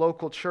in the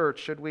local church.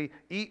 Should we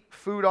eat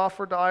food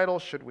offered to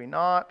idols? Should we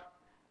not?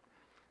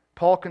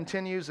 Paul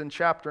continues in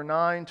chapter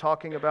 9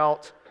 talking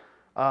about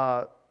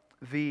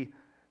the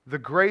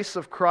grace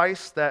of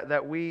Christ,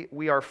 that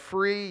we are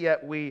free,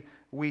 yet we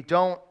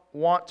don't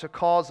want to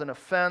cause an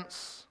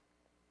offense.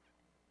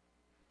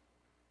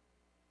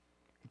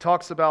 He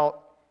talks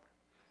about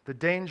the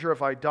danger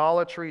of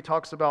idolatry. He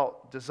talks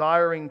about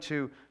desiring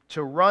to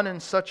run in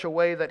such a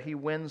way that he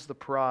wins the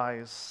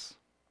prize.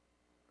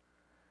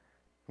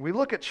 We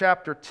look at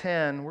chapter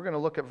 10. We're going to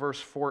look at verse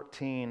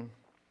 14.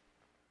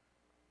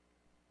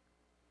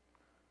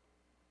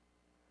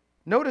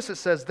 Notice it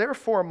says,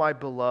 "Therefore, my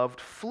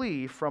beloved,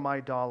 flee from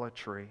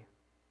idolatry.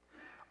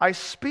 I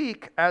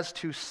speak as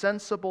to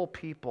sensible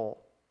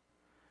people.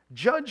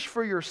 Judge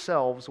for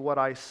yourselves what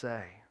I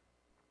say.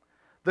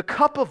 The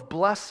cup of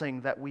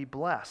blessing that we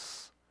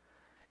bless,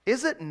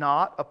 is it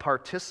not a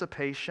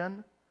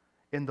participation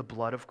in the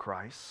blood of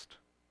Christ?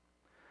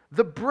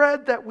 The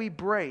bread that we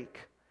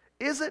break,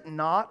 is it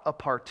not a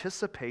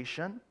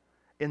participation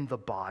in the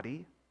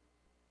body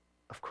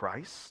of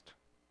Christ?"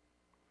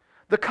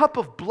 The cup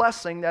of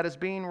blessing that is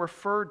being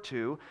referred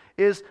to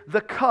is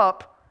the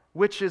cup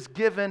which is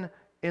given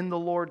in the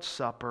Lord's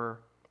Supper,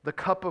 the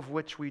cup of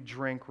which we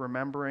drink,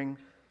 remembering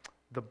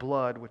the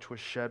blood which was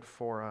shed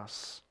for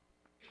us.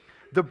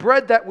 The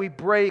bread that we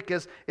break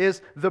is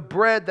the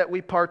bread that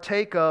we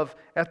partake of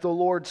at the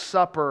Lord's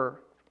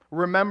Supper,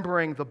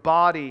 remembering the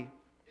body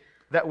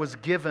that was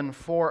given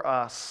for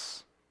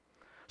us.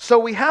 So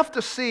we have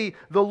to see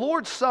the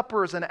Lord's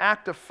Supper is an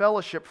act of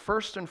fellowship.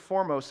 First and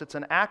foremost, it's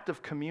an act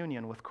of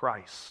communion with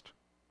Christ.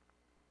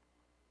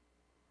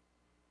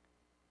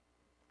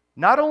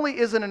 Not only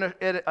is it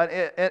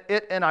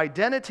an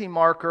identity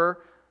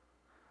marker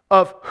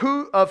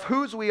of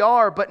whose we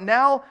are, but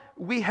now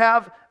we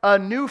have a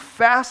new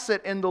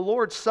facet in the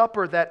Lord's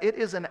Supper, that it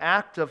is an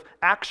act of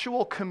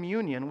actual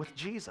communion with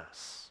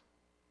Jesus.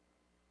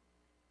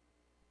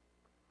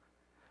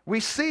 We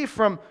see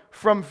from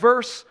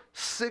verse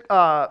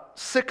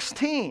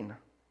 16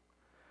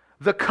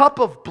 the cup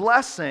of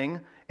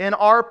blessing and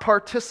our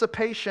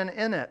participation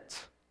in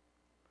it.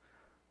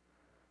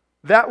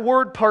 That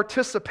word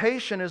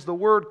participation is the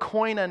word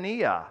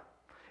koinonia.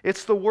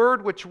 It's the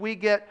word which we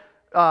get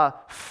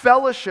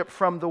fellowship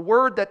from, the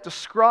word that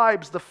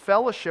describes the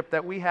fellowship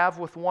that we have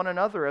with one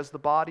another as the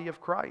body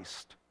of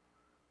Christ.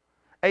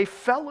 A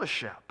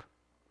fellowship.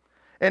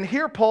 And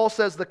here Paul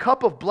says the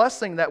cup of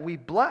blessing that we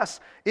bless,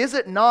 is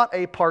it not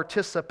a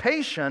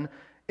participation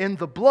in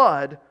the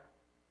blood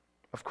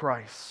of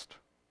Christ?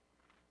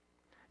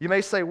 You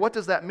may say, what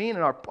does that mean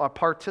in our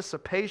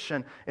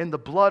participation in the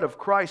blood of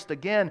Christ?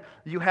 Again,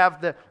 you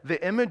have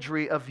the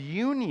imagery of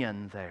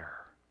union there.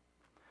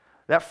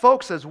 That,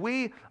 folks, as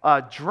we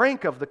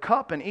drink of the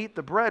cup and eat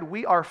the bread,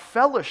 we are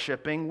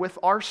fellowshipping with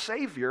our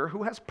Savior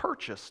who has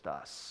purchased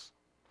us.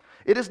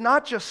 It is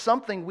not just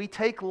something we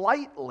take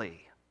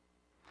lightly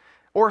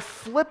or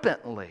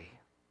flippantly.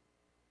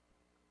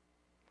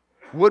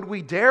 Would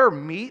we dare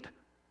meet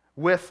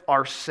with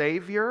our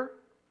Savior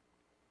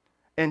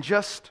and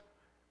just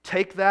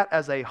take that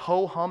as a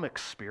ho-hum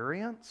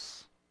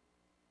experience?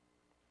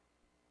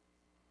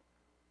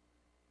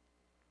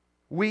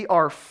 We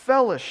are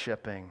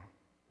fellowshipping.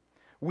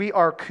 We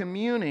are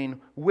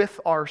communing with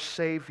our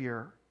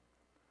Savior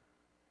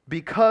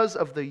because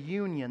of the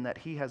union that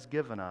He has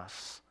given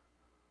us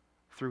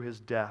through His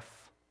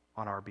death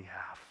on our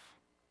behalf.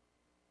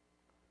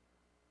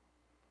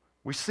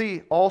 We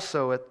see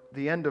also at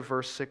the end of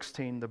verse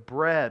 16 the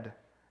bread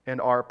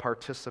and our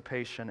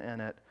participation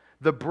in it.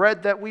 The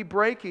bread that we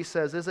break, he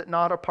says, is it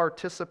not a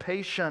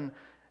participation,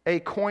 a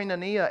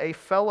koinonia, a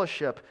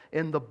fellowship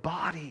in the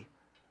body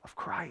of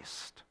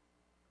Christ?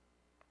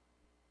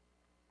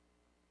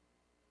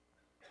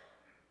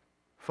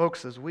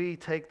 Folks, as we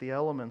take the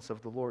elements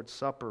of the Lord's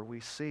Supper,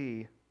 we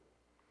see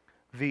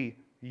the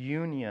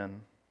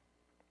union,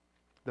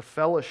 the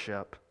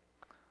fellowship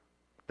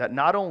that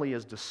not only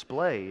is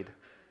displayed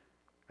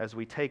as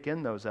we take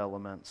in those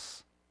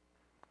elements,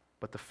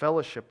 but the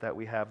fellowship that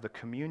we have, the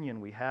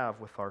communion we have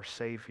with our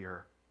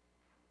Savior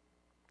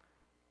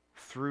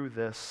through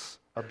this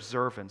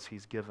observance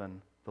He's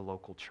given the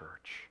local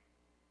church.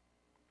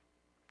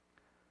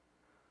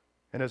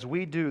 And as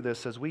we do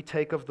this, as we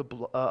take of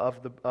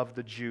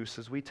the juice,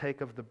 as we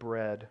take of the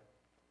bread,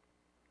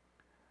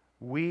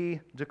 we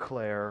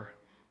declare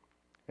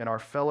in our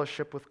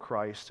fellowship with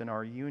Christ, in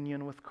our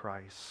union with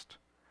Christ,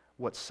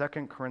 what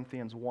 2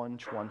 Corinthians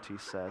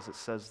 1:20 says. It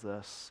says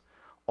this: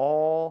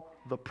 all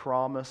the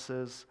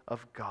promises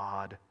of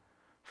God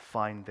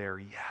find their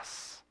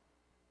yes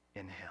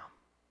in Him.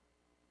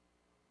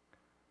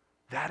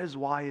 That is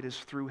why it is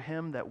through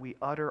Him that we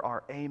utter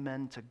our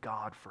amen to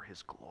God for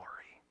His glory.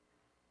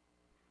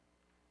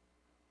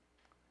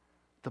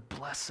 The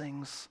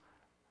blessings,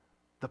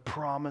 the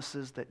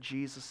promises that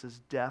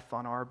Jesus' death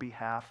on our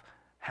behalf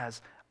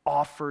has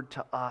offered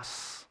to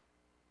us.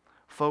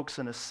 Folks,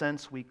 in a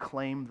sense, we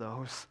claim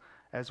those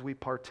as we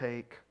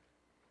partake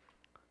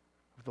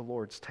of the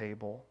Lord's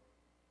table.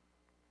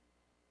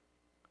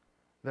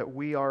 That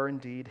we are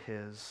indeed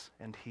His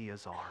and He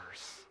is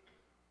ours.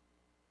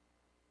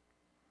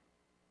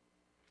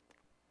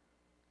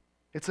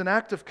 It's an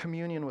act of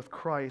communion with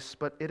Christ,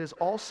 but it is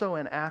also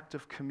an act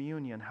of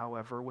communion,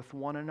 however, with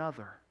one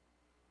another.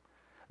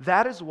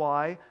 That is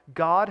why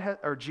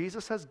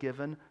Jesus has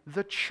given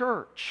the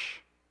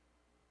church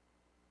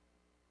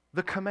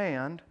the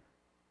command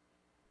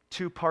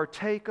to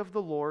partake of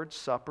the Lord's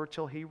Supper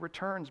till He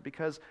returns,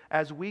 because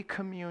as we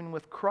commune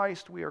with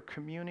Christ, we are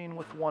communing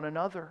with one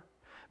another.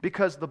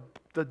 Because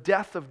the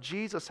death of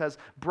Jesus has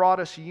brought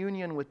us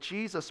union with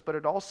Jesus, but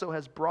it also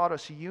has brought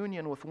us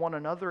union with one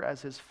another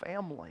as His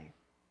family.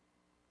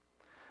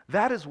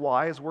 That is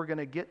why, as we're going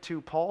to get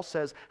to, Paul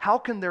says, how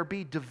can there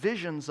be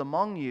divisions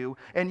among you,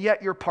 and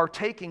yet you're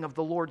partaking of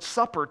the Lord's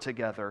Supper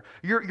together?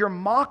 You're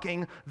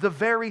mocking the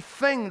very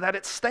thing that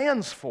it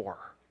stands for.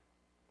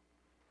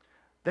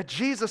 That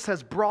Jesus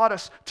has brought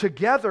us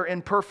together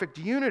in perfect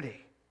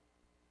unity.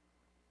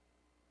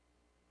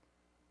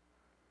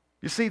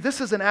 You see, this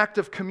is an act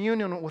of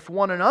communion with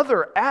one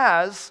another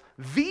as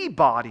the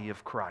body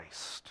of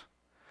Christ.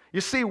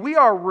 You see, we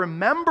are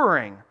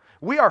remembering,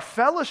 we are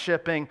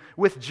fellowshipping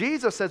with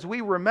Jesus as we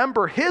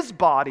remember His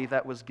body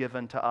that was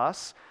given to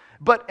us.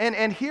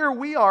 And here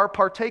we are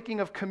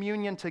partaking of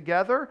communion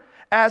together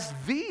as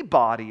the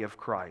body of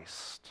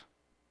Christ.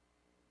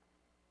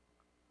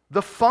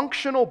 The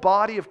functional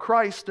body of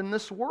Christ in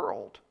this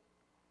world.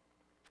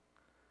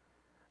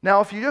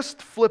 Now, if you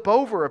just flip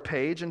over a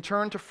page and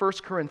turn to 1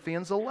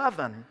 Corinthians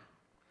 11, and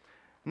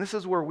this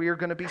is where we are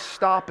going to be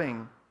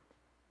stopping.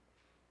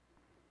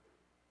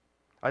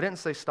 I didn't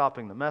say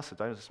stopping the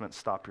message, I just meant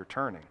stop your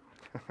turning.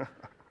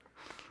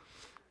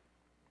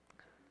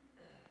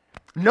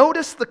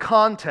 Notice the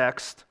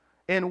context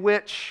in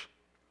which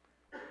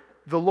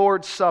the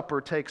Lord's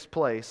Supper takes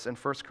place in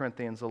 1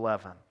 Corinthians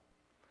 11.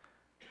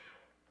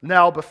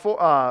 Now,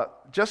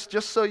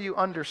 just so you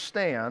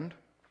understand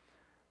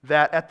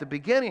that at the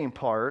beginning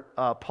part,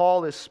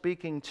 Paul is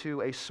speaking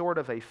to a sort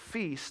of a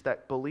feast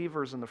that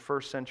believers in the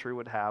first century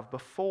would have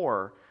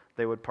before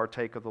they would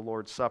partake of the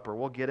Lord's Supper.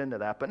 We'll get into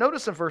that. But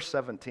notice in verse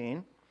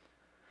 17,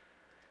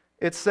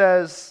 it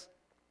says,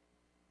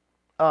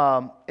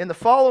 in the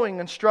following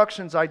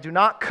instructions, I do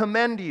not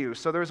commend you.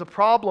 So there's a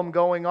problem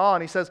going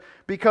on. He says,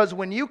 because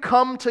when you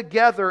come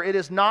together, it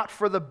is not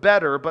for the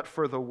better, but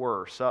for the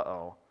worse.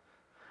 Uh-oh.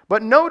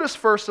 But notice,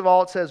 first of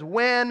all, it says,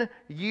 when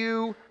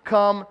you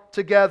come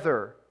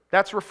together.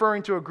 That's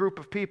referring to a group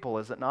of people,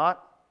 is it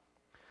not?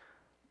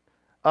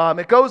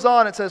 It goes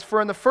on, it says,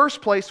 for in the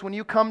first place, when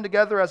you come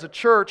together as a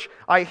church,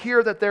 I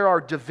hear that there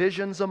are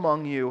divisions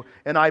among you,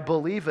 and I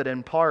believe it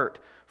in part.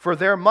 For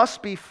there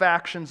must be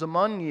factions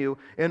among you,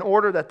 in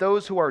order that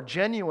those who are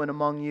genuine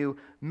among you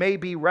may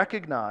be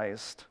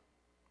recognized.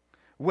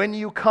 When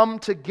you come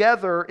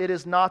together, it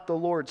is not the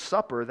Lord's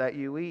Supper that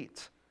you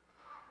eat.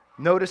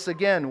 Notice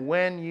again,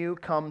 when you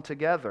come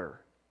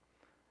together.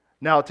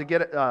 Now,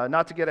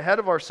 not to get ahead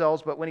of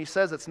ourselves, but when he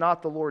says it's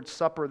not the Lord's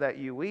Supper that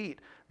you eat,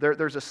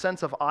 there's a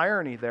sense of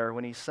irony there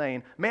when he's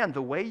saying, man,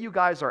 the way you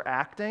guys are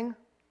acting,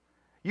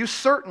 you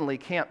certainly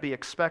can't be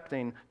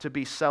expecting to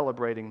be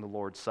celebrating the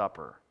Lord's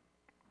Supper.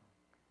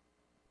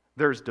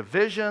 There's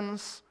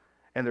divisions,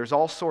 and there's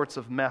all sorts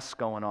of mess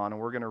going on,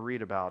 and we're going to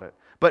read about it.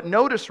 But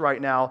notice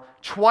right now,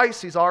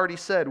 twice he's already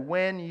said,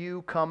 when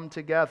you come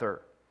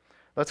together.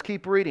 Let's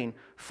keep reading.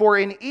 For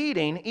in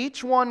eating,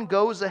 each one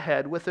goes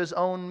ahead with his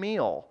own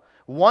meal.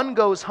 One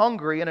goes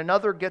hungry and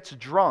another gets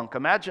drunk.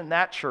 Imagine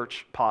that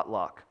church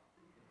potluck.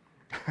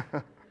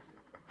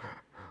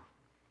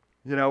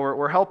 You know,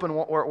 we're helping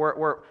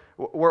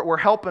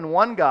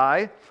one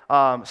guy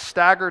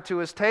stagger to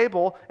his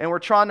table, and we're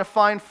trying to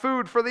find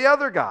food for the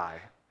other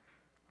guy.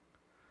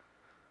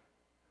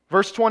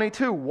 Verse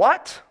 22,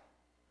 what?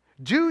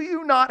 Do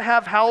you not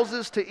have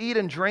houses to eat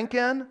and drink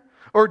in?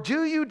 Or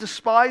do you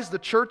despise the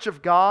church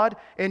of God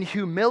and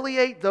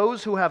humiliate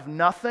those who have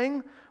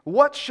nothing?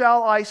 What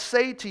shall I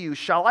say to you?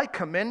 Shall I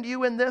commend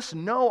you in this?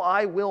 No,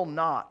 I will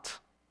not.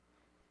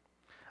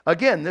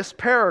 Again, this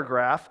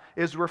paragraph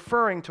is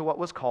referring to what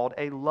was called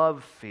a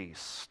love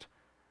feast.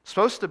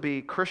 Supposed to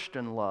be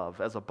Christian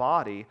love. As a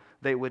body,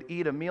 they would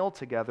eat a meal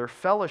together,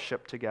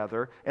 fellowship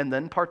together, and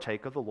then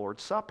partake of the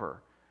Lord's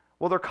Supper.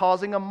 Well, they're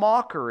causing a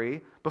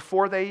mockery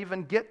before they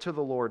even get to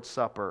the Lord's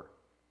Supper.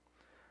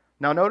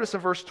 Now notice in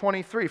verse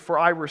 23, for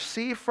I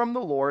received from the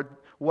Lord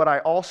what I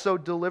also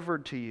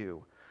delivered to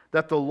you,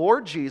 that the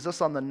Lord Jesus,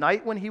 on the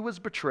night when he was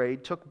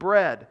betrayed, took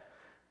bread.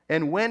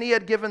 And when he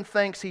had given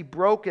thanks, he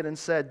broke it and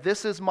said,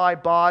 this is my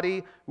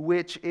body,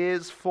 which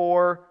is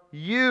for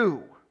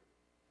you.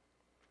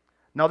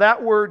 Now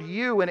that word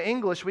you, in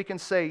English, we can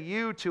say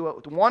you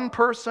to one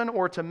person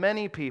or to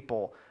many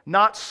people.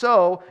 Not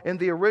so in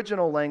the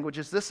original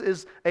languages. This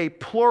is a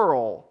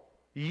plural,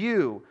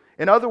 you.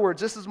 In other words,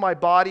 this is my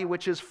body,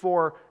 which is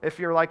for, if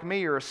you're like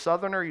me, you're a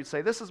southerner, you'd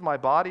say, this is my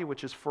body,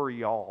 which is for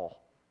y'all.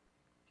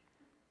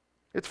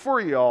 It's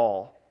for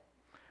y'all.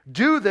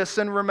 Do this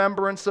in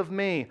remembrance of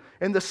me.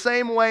 In the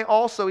same way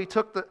also he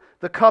took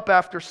the cup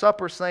after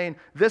supper, saying,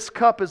 this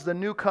cup is the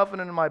new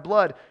covenant in my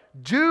blood.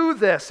 Do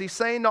this, he's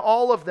saying to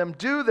all of them,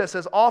 do this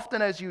as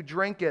often as you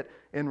drink it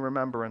in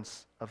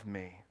remembrance of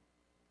me.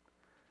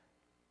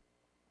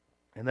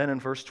 And then in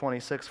verse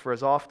 26, for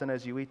as often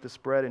as you eat this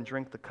bread and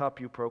drink the cup,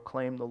 you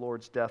proclaim the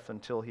Lord's death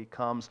until he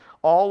comes.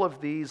 All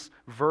of these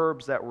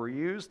verbs that were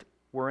used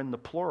were in the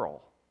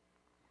plural.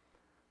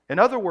 In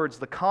other words,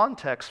 the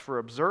context for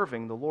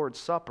observing the Lord's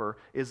Supper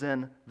is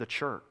in the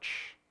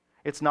church.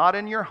 It's not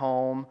in your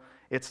home.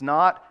 It's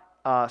not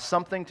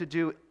something to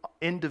do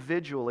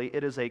individually.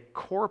 It is a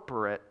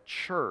corporate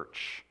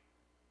church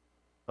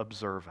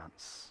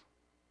observance.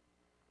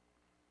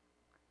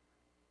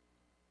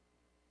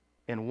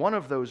 And one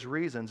of those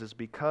reasons is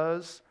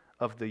because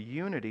of the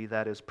unity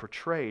that is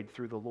portrayed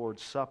through the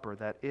Lord's Supper,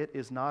 that it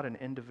is not an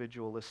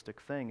individualistic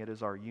thing. It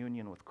is our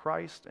union with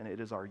Christ, and it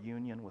is our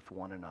union with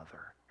one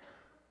another.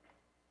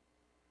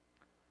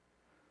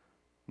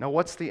 Now,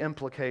 what's the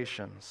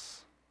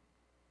implications?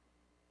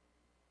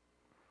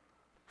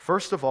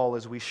 First of all,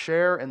 as we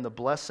share in the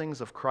blessings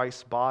of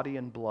Christ's body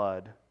and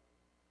blood,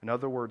 in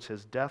other words,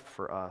 his death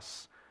for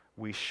us,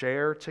 we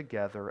share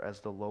together as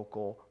the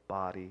local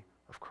body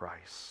of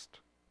Christ.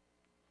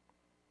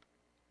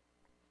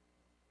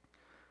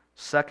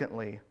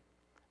 Secondly,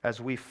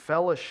 as we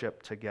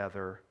fellowship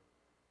together,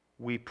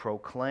 we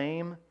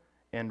proclaim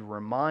and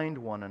remind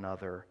one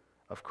another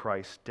of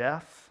Christ's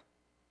death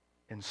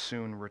and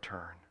soon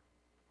return.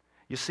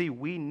 You see,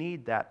 we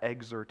need that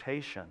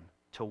exhortation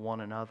to one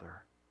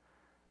another.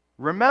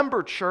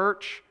 Remember,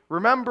 church,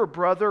 remember,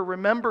 brother,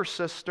 remember,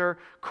 sister,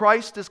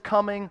 Christ is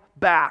coming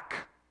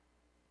back.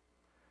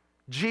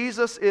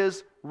 Jesus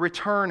is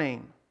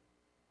returning.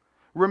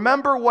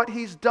 Remember what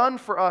he's done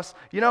for us.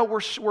 You know,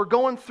 we're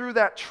going through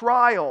that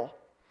trial.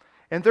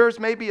 And there's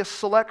maybe a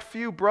select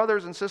few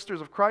brothers and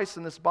sisters of Christ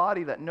in this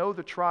body that know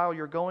the trial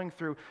you're going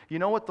through. You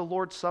know what the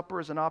Lord's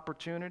Supper is an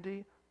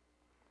opportunity?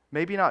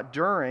 Maybe not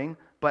during,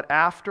 but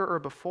after or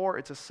before.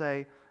 It's to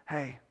say,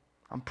 hey,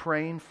 I'm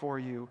praying for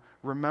you.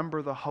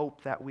 Remember the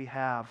hope that we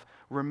have.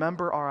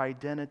 Remember our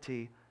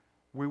identity.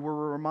 We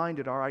were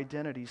reminded our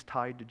identity is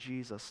tied to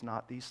Jesus,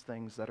 not these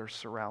things that are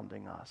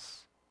surrounding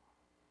us.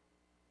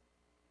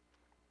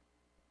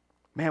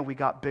 Man, we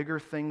got bigger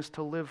things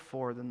to live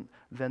for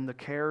than the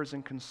cares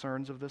and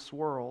concerns of this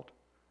world.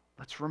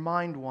 Let's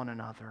remind one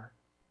another.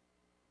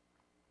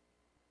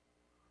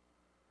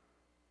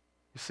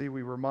 You see,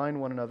 we remind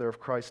one another of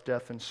Christ's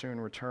death and soon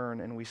return,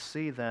 and we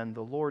see then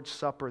the Lord's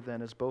Supper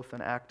then is both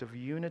an act of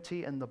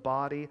unity in the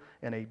body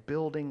and a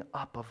building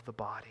up of the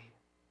body.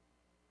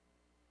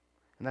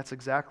 And that's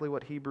exactly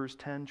what Hebrews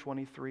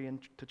 10:23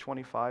 and to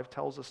 25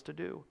 tells us to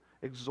do.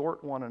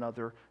 Exhort one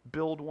another,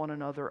 build one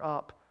another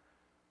up.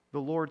 The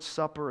Lord's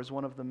Supper is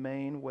one of the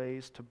main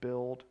ways to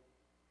build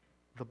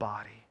the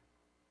body.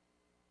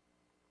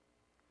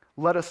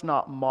 Let us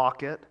not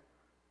mock it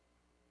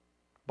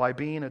by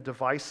being a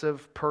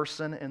divisive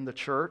person in the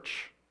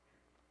church.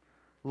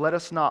 Let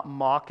us not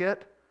mock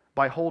it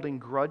by holding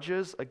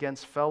grudges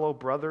against fellow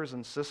brothers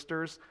and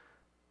sisters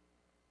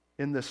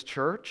in this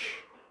church.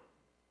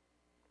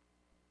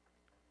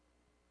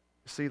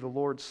 You see, the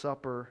Lord's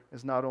Supper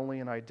is not only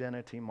an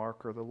identity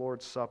marker, the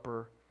Lord's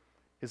Supper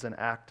is an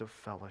act of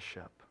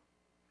fellowship.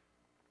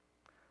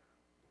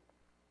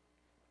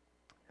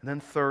 And then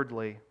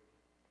thirdly,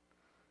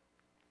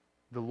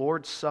 the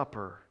Lord's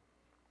Supper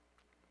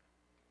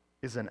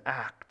is an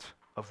act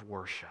of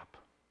worship.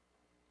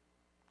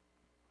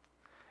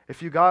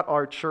 If you get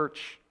our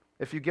church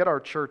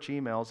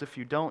emails, if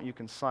you don't, you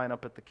can sign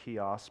up at the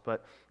kiosk,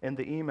 but in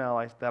the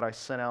email that I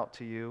sent out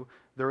to you,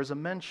 there is a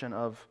mention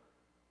of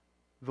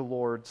the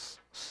Lord's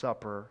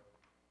Supper.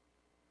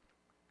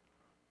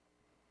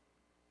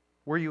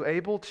 Were you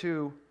able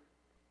to,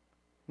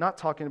 not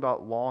talking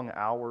about long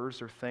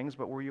hours or things,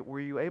 but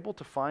were you able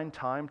to find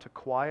time to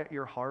quiet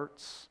your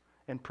hearts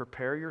and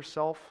prepare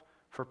yourself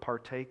for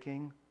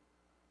partaking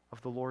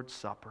of the Lord's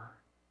Supper?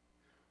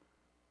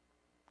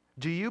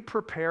 Do you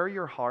prepare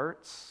your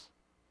hearts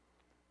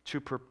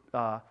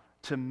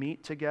to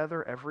meet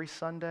together every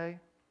Sunday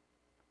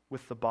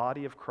with the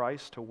body of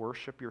Christ to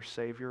worship your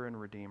Savior and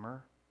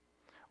Redeemer?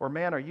 Or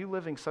man, are you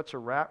living such a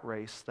rat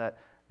race that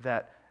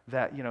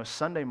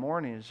Sunday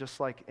morning is just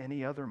like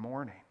any other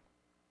morning?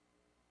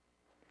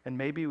 And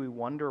maybe we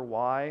wonder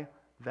why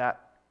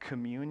that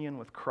communion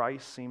with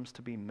Christ seems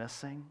to be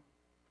missing.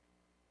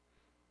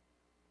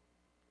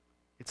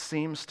 It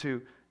seems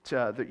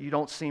that you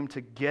don't seem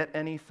to get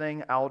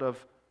anything out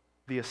of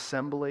the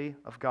assembly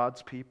of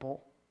God's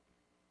people.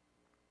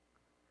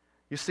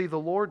 You see, the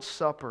Lord's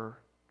Supper,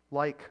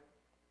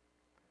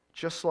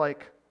 just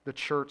like the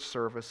church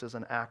service, is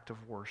an act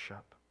of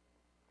worship.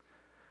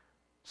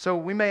 So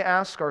we may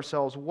ask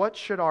ourselves, what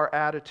should our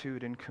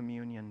attitude in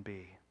communion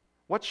be?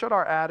 What should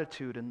our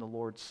attitude in the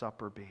Lord's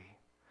Supper be?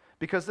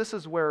 Because this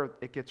is where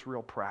it gets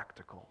real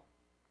practical.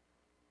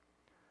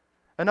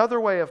 Another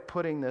way of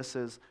putting this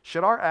is,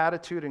 should our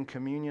attitude in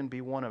communion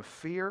be one of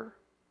fear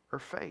or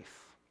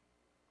faith?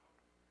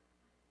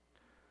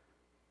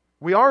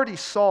 We already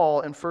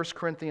saw in 1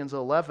 Corinthians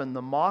 11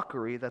 the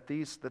mockery that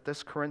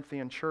this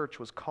Corinthian church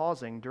was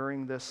causing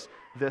during this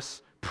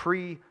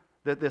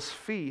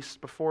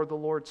feast before the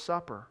Lord's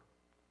Supper.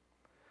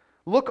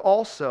 Look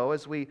also,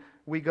 as we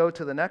go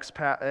to the next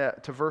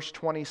to verse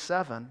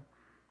 27,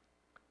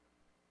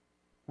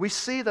 we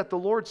see that the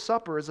Lord's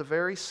Supper is a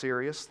very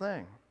serious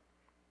thing.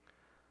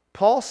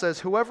 Paul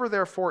says, "Whoever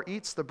therefore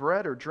eats the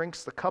bread or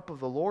drinks the cup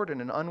of the Lord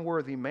in an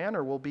unworthy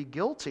manner will be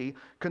guilty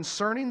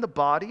concerning the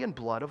body and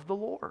blood of the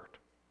Lord.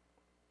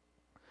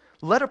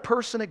 Let a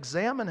person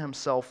examine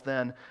himself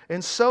then,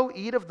 and so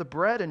eat of the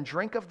bread and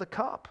drink of the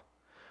cup.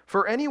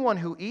 For anyone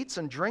who eats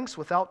and drinks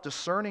without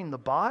discerning the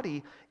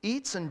body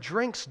eats and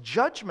drinks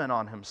judgment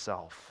on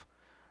himself.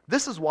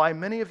 This is why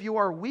many of you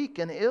are weak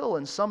and ill,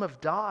 and some have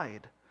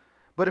died.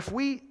 But if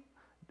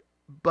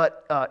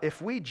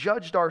we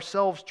judged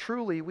ourselves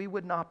truly, we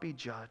would not be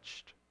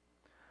judged.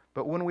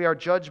 But when we are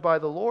judged by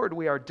the Lord,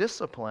 we are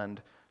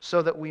disciplined,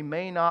 so that we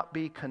may not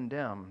be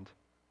condemned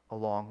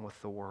along with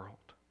the world."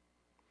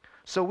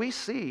 So we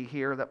see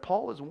here that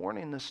Paul is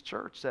warning this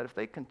church that if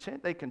they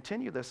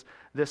continue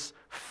this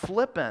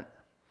flippant,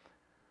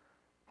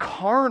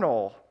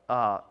 carnal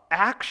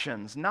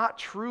actions, not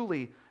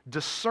truly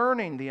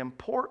discerning the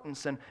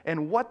importance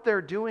and what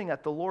they're doing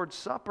at the Lord's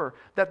Supper,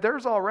 that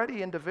there's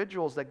already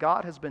individuals that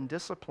God has been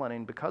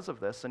disciplining because of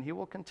this, and He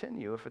will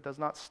continue if it does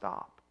not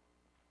stop.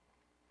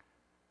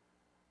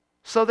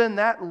 So then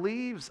that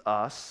leaves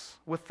us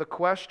with the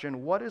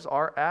question, what is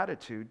our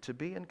attitude to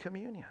be in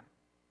communion?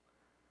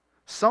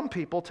 Some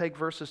people take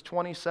verses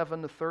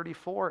 27 to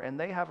 34 and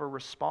they have a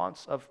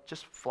response of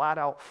just flat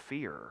out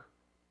fear.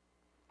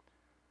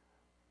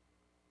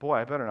 Boy,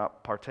 I better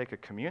not partake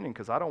of communion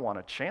because I don't want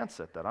to chance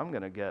it that I'm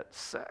going to get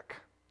sick.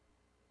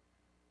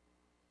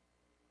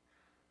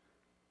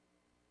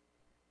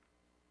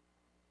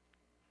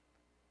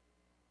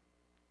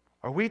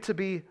 Are we to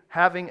be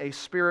having a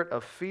spirit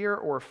of fear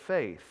or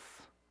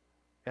faith?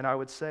 And I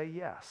would say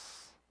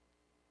yes.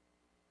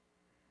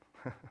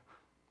 Did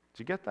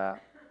you get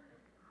that?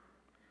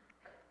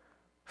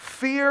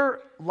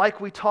 Fear, like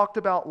we talked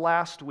about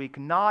last week,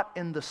 not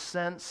in the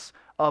sense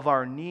of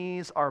our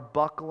knees are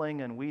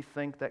buckling and we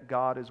think that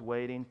God is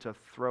waiting to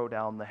throw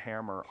down the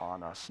hammer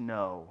on us.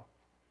 No.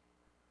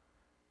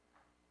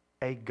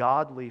 a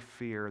godly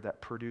fear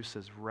that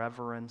produces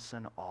reverence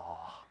and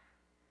awe.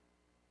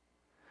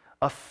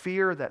 A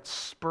fear that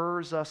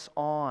spurs us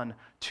on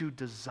to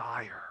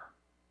desire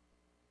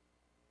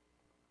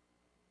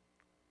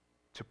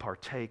to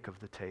partake of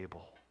the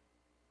table.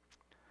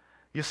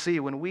 You see,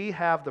 when we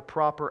have the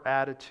proper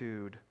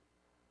attitude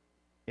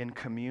in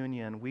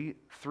communion,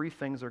 three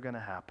things are going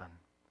to happen.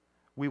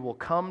 We will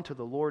come to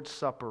the Lord's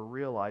Supper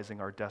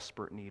realizing our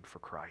desperate need for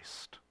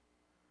Christ.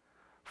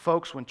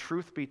 Folks, when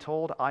truth be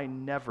told, I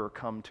never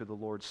come to the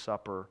Lord's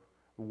Supper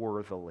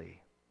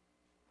worthily.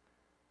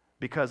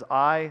 Because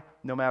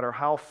no matter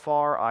how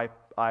far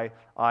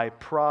I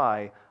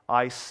pry,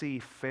 I see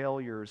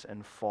failures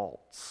and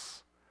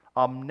faults.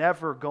 I'm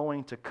never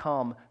going to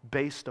come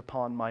based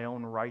upon my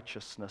own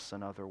righteousness,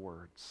 in other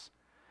words.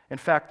 In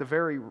fact, the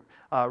very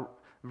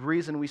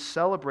reason we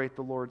celebrate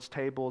the Lord's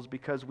table is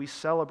because we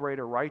celebrate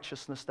a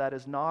righteousness that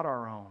is not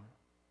our own.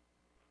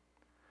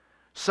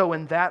 So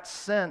in that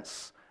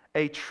sense,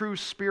 a true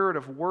spirit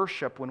of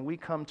worship when we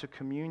come to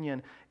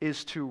communion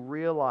is to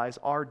realize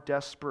our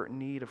desperate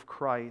need of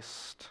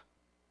Christ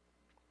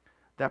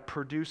that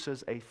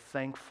produces a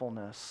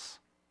thankfulness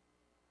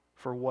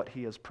for what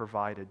He has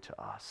provided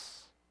to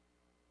us.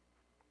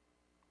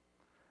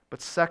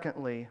 But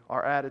secondly,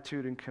 our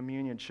attitude in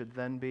communion should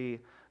then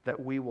be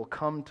that we will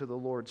come to the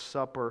Lord's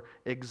Supper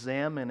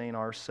examining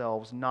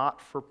ourselves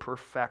not for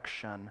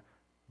perfection,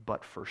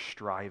 but for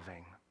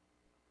striving.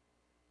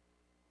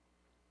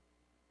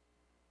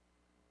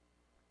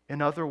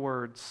 In other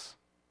words,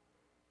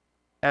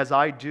 as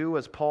I do,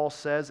 as Paul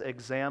says,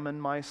 examine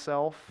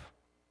myself,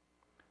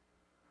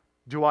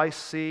 do I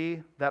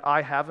see that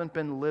I haven't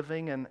been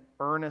living in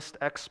earnest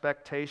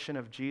expectation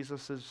of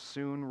Jesus'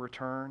 soon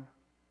return?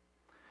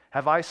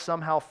 Have I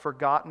somehow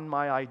forgotten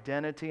my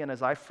identity? And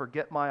as I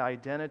forget my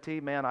identity,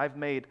 man, I've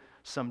made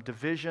some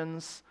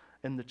divisions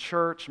in the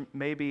church.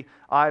 Maybe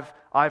I've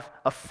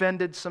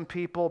offended some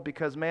people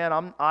because,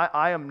 man,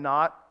 I am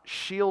not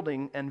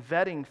shielding and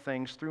vetting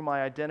things through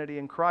my identity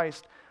in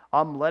Christ.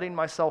 I'm letting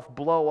myself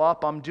blow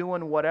up. I'm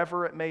doing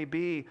whatever it may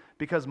be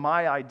because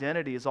my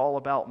identity is all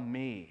about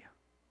me.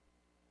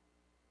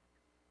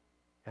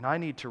 And I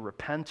need to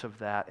repent of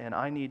that, and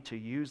I need to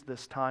use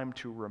this time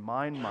to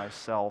remind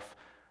myself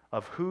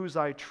of whose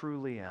I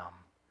truly am.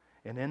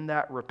 And in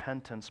that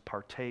repentance,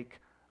 partake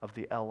of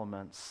the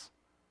elements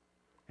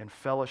in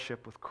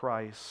fellowship with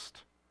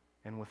Christ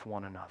and with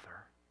one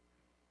another.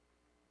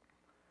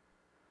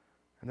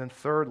 And then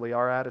thirdly,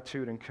 our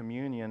attitude in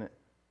communion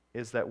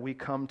is that we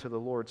come to the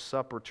Lord's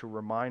Supper to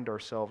remind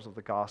ourselves of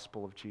the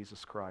gospel of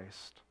Jesus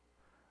Christ.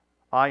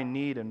 I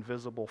need in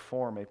visible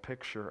form a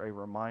picture, a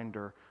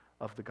reminder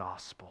of the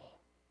gospel.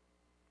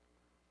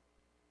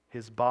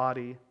 His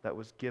body that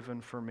was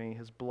given for me,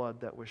 His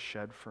blood that was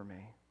shed for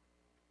me.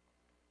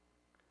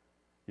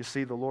 You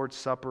see, the Lord's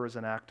Supper is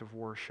an act of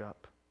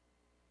worship.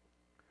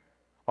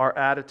 Our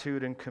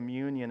attitude in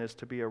communion is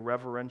to be a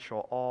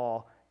reverential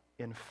awe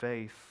in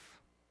faith.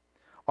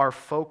 Our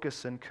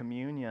focus in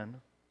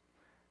communion,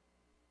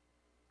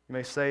 you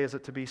may say, is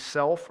it to be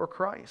self or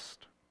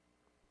Christ?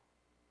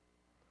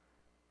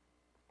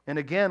 And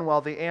again,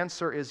 while the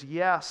answer is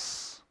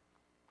yes,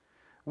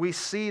 we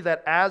see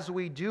that as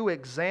we do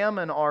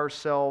examine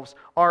ourselves,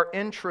 our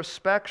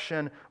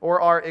introspection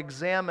or our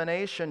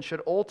examination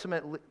should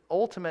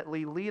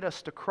ultimately lead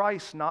us to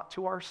Christ, not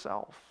to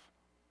ourselves.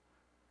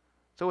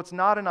 So it's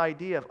not an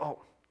idea of,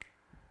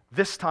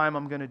 this time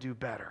I'm going to do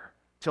better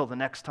till the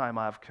next time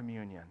I have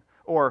communion.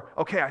 Or,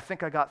 okay, I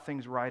think I got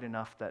things right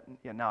enough that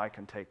now I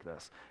can take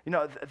this.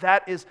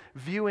 That is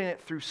viewing it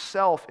through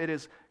self. It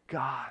is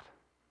God.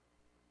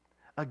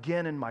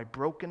 Again, in my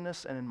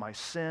brokenness and in my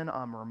sin,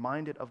 I'm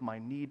reminded of my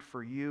need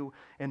for you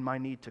and my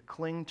need to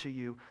cling to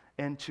you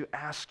and to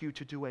ask you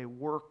to do a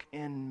work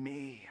in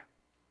me.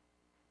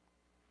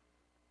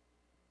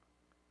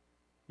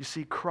 You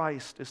see,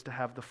 Christ is to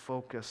have the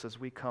focus as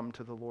we come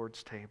to the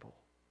Lord's table.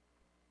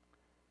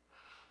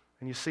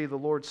 And you see, the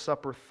Lord's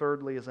Supper,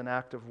 thirdly, is an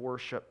act of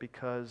worship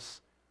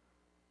because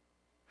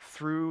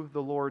through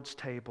the Lord's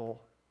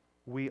table,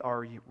 we are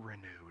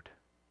renewed.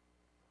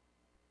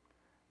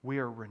 We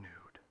are renewed.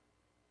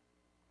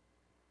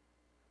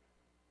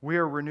 We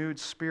are renewed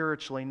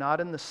spiritually,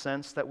 not in the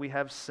sense that we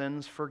have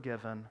sins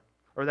forgiven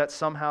or that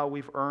somehow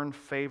we've earned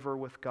favor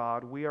with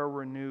God. We are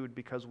renewed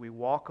because we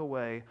walk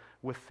away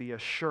with the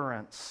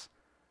assurance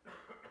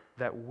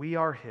that we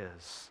are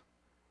His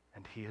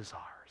and He is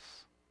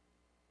ours.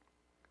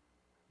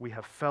 We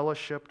have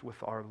fellowshiped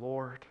with our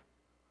Lord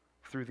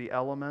through the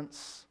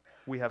elements.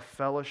 We have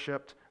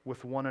fellowshiped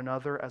with one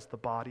another as the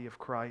body of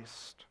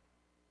Christ.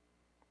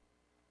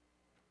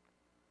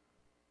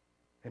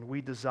 And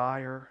we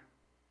desire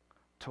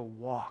to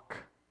walk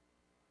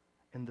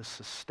in the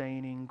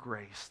sustaining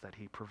grace that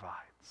He provides.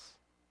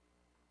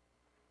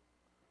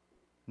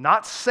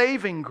 Not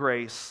saving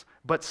grace,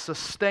 but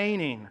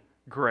sustaining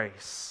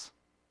grace.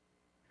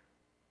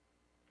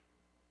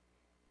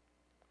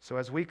 So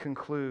as we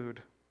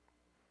conclude,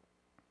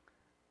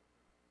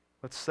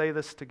 let's say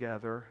this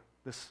together,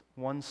 this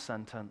one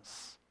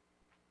sentence.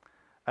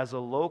 As a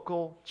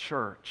local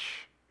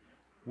church,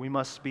 we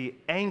must be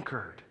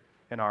anchored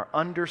in our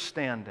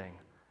understanding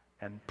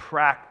and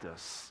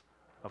practice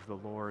of the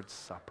Lord's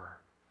Supper.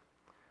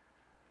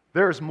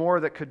 There is more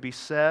that could be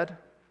said,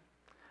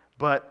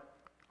 but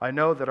I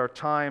know that our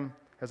time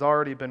has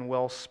already been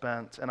well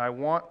spent, and I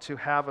want to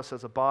have us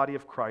as a body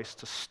of Christ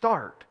to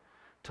start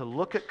to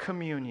look at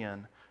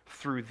communion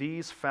through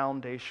these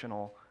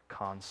foundational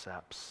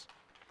concepts.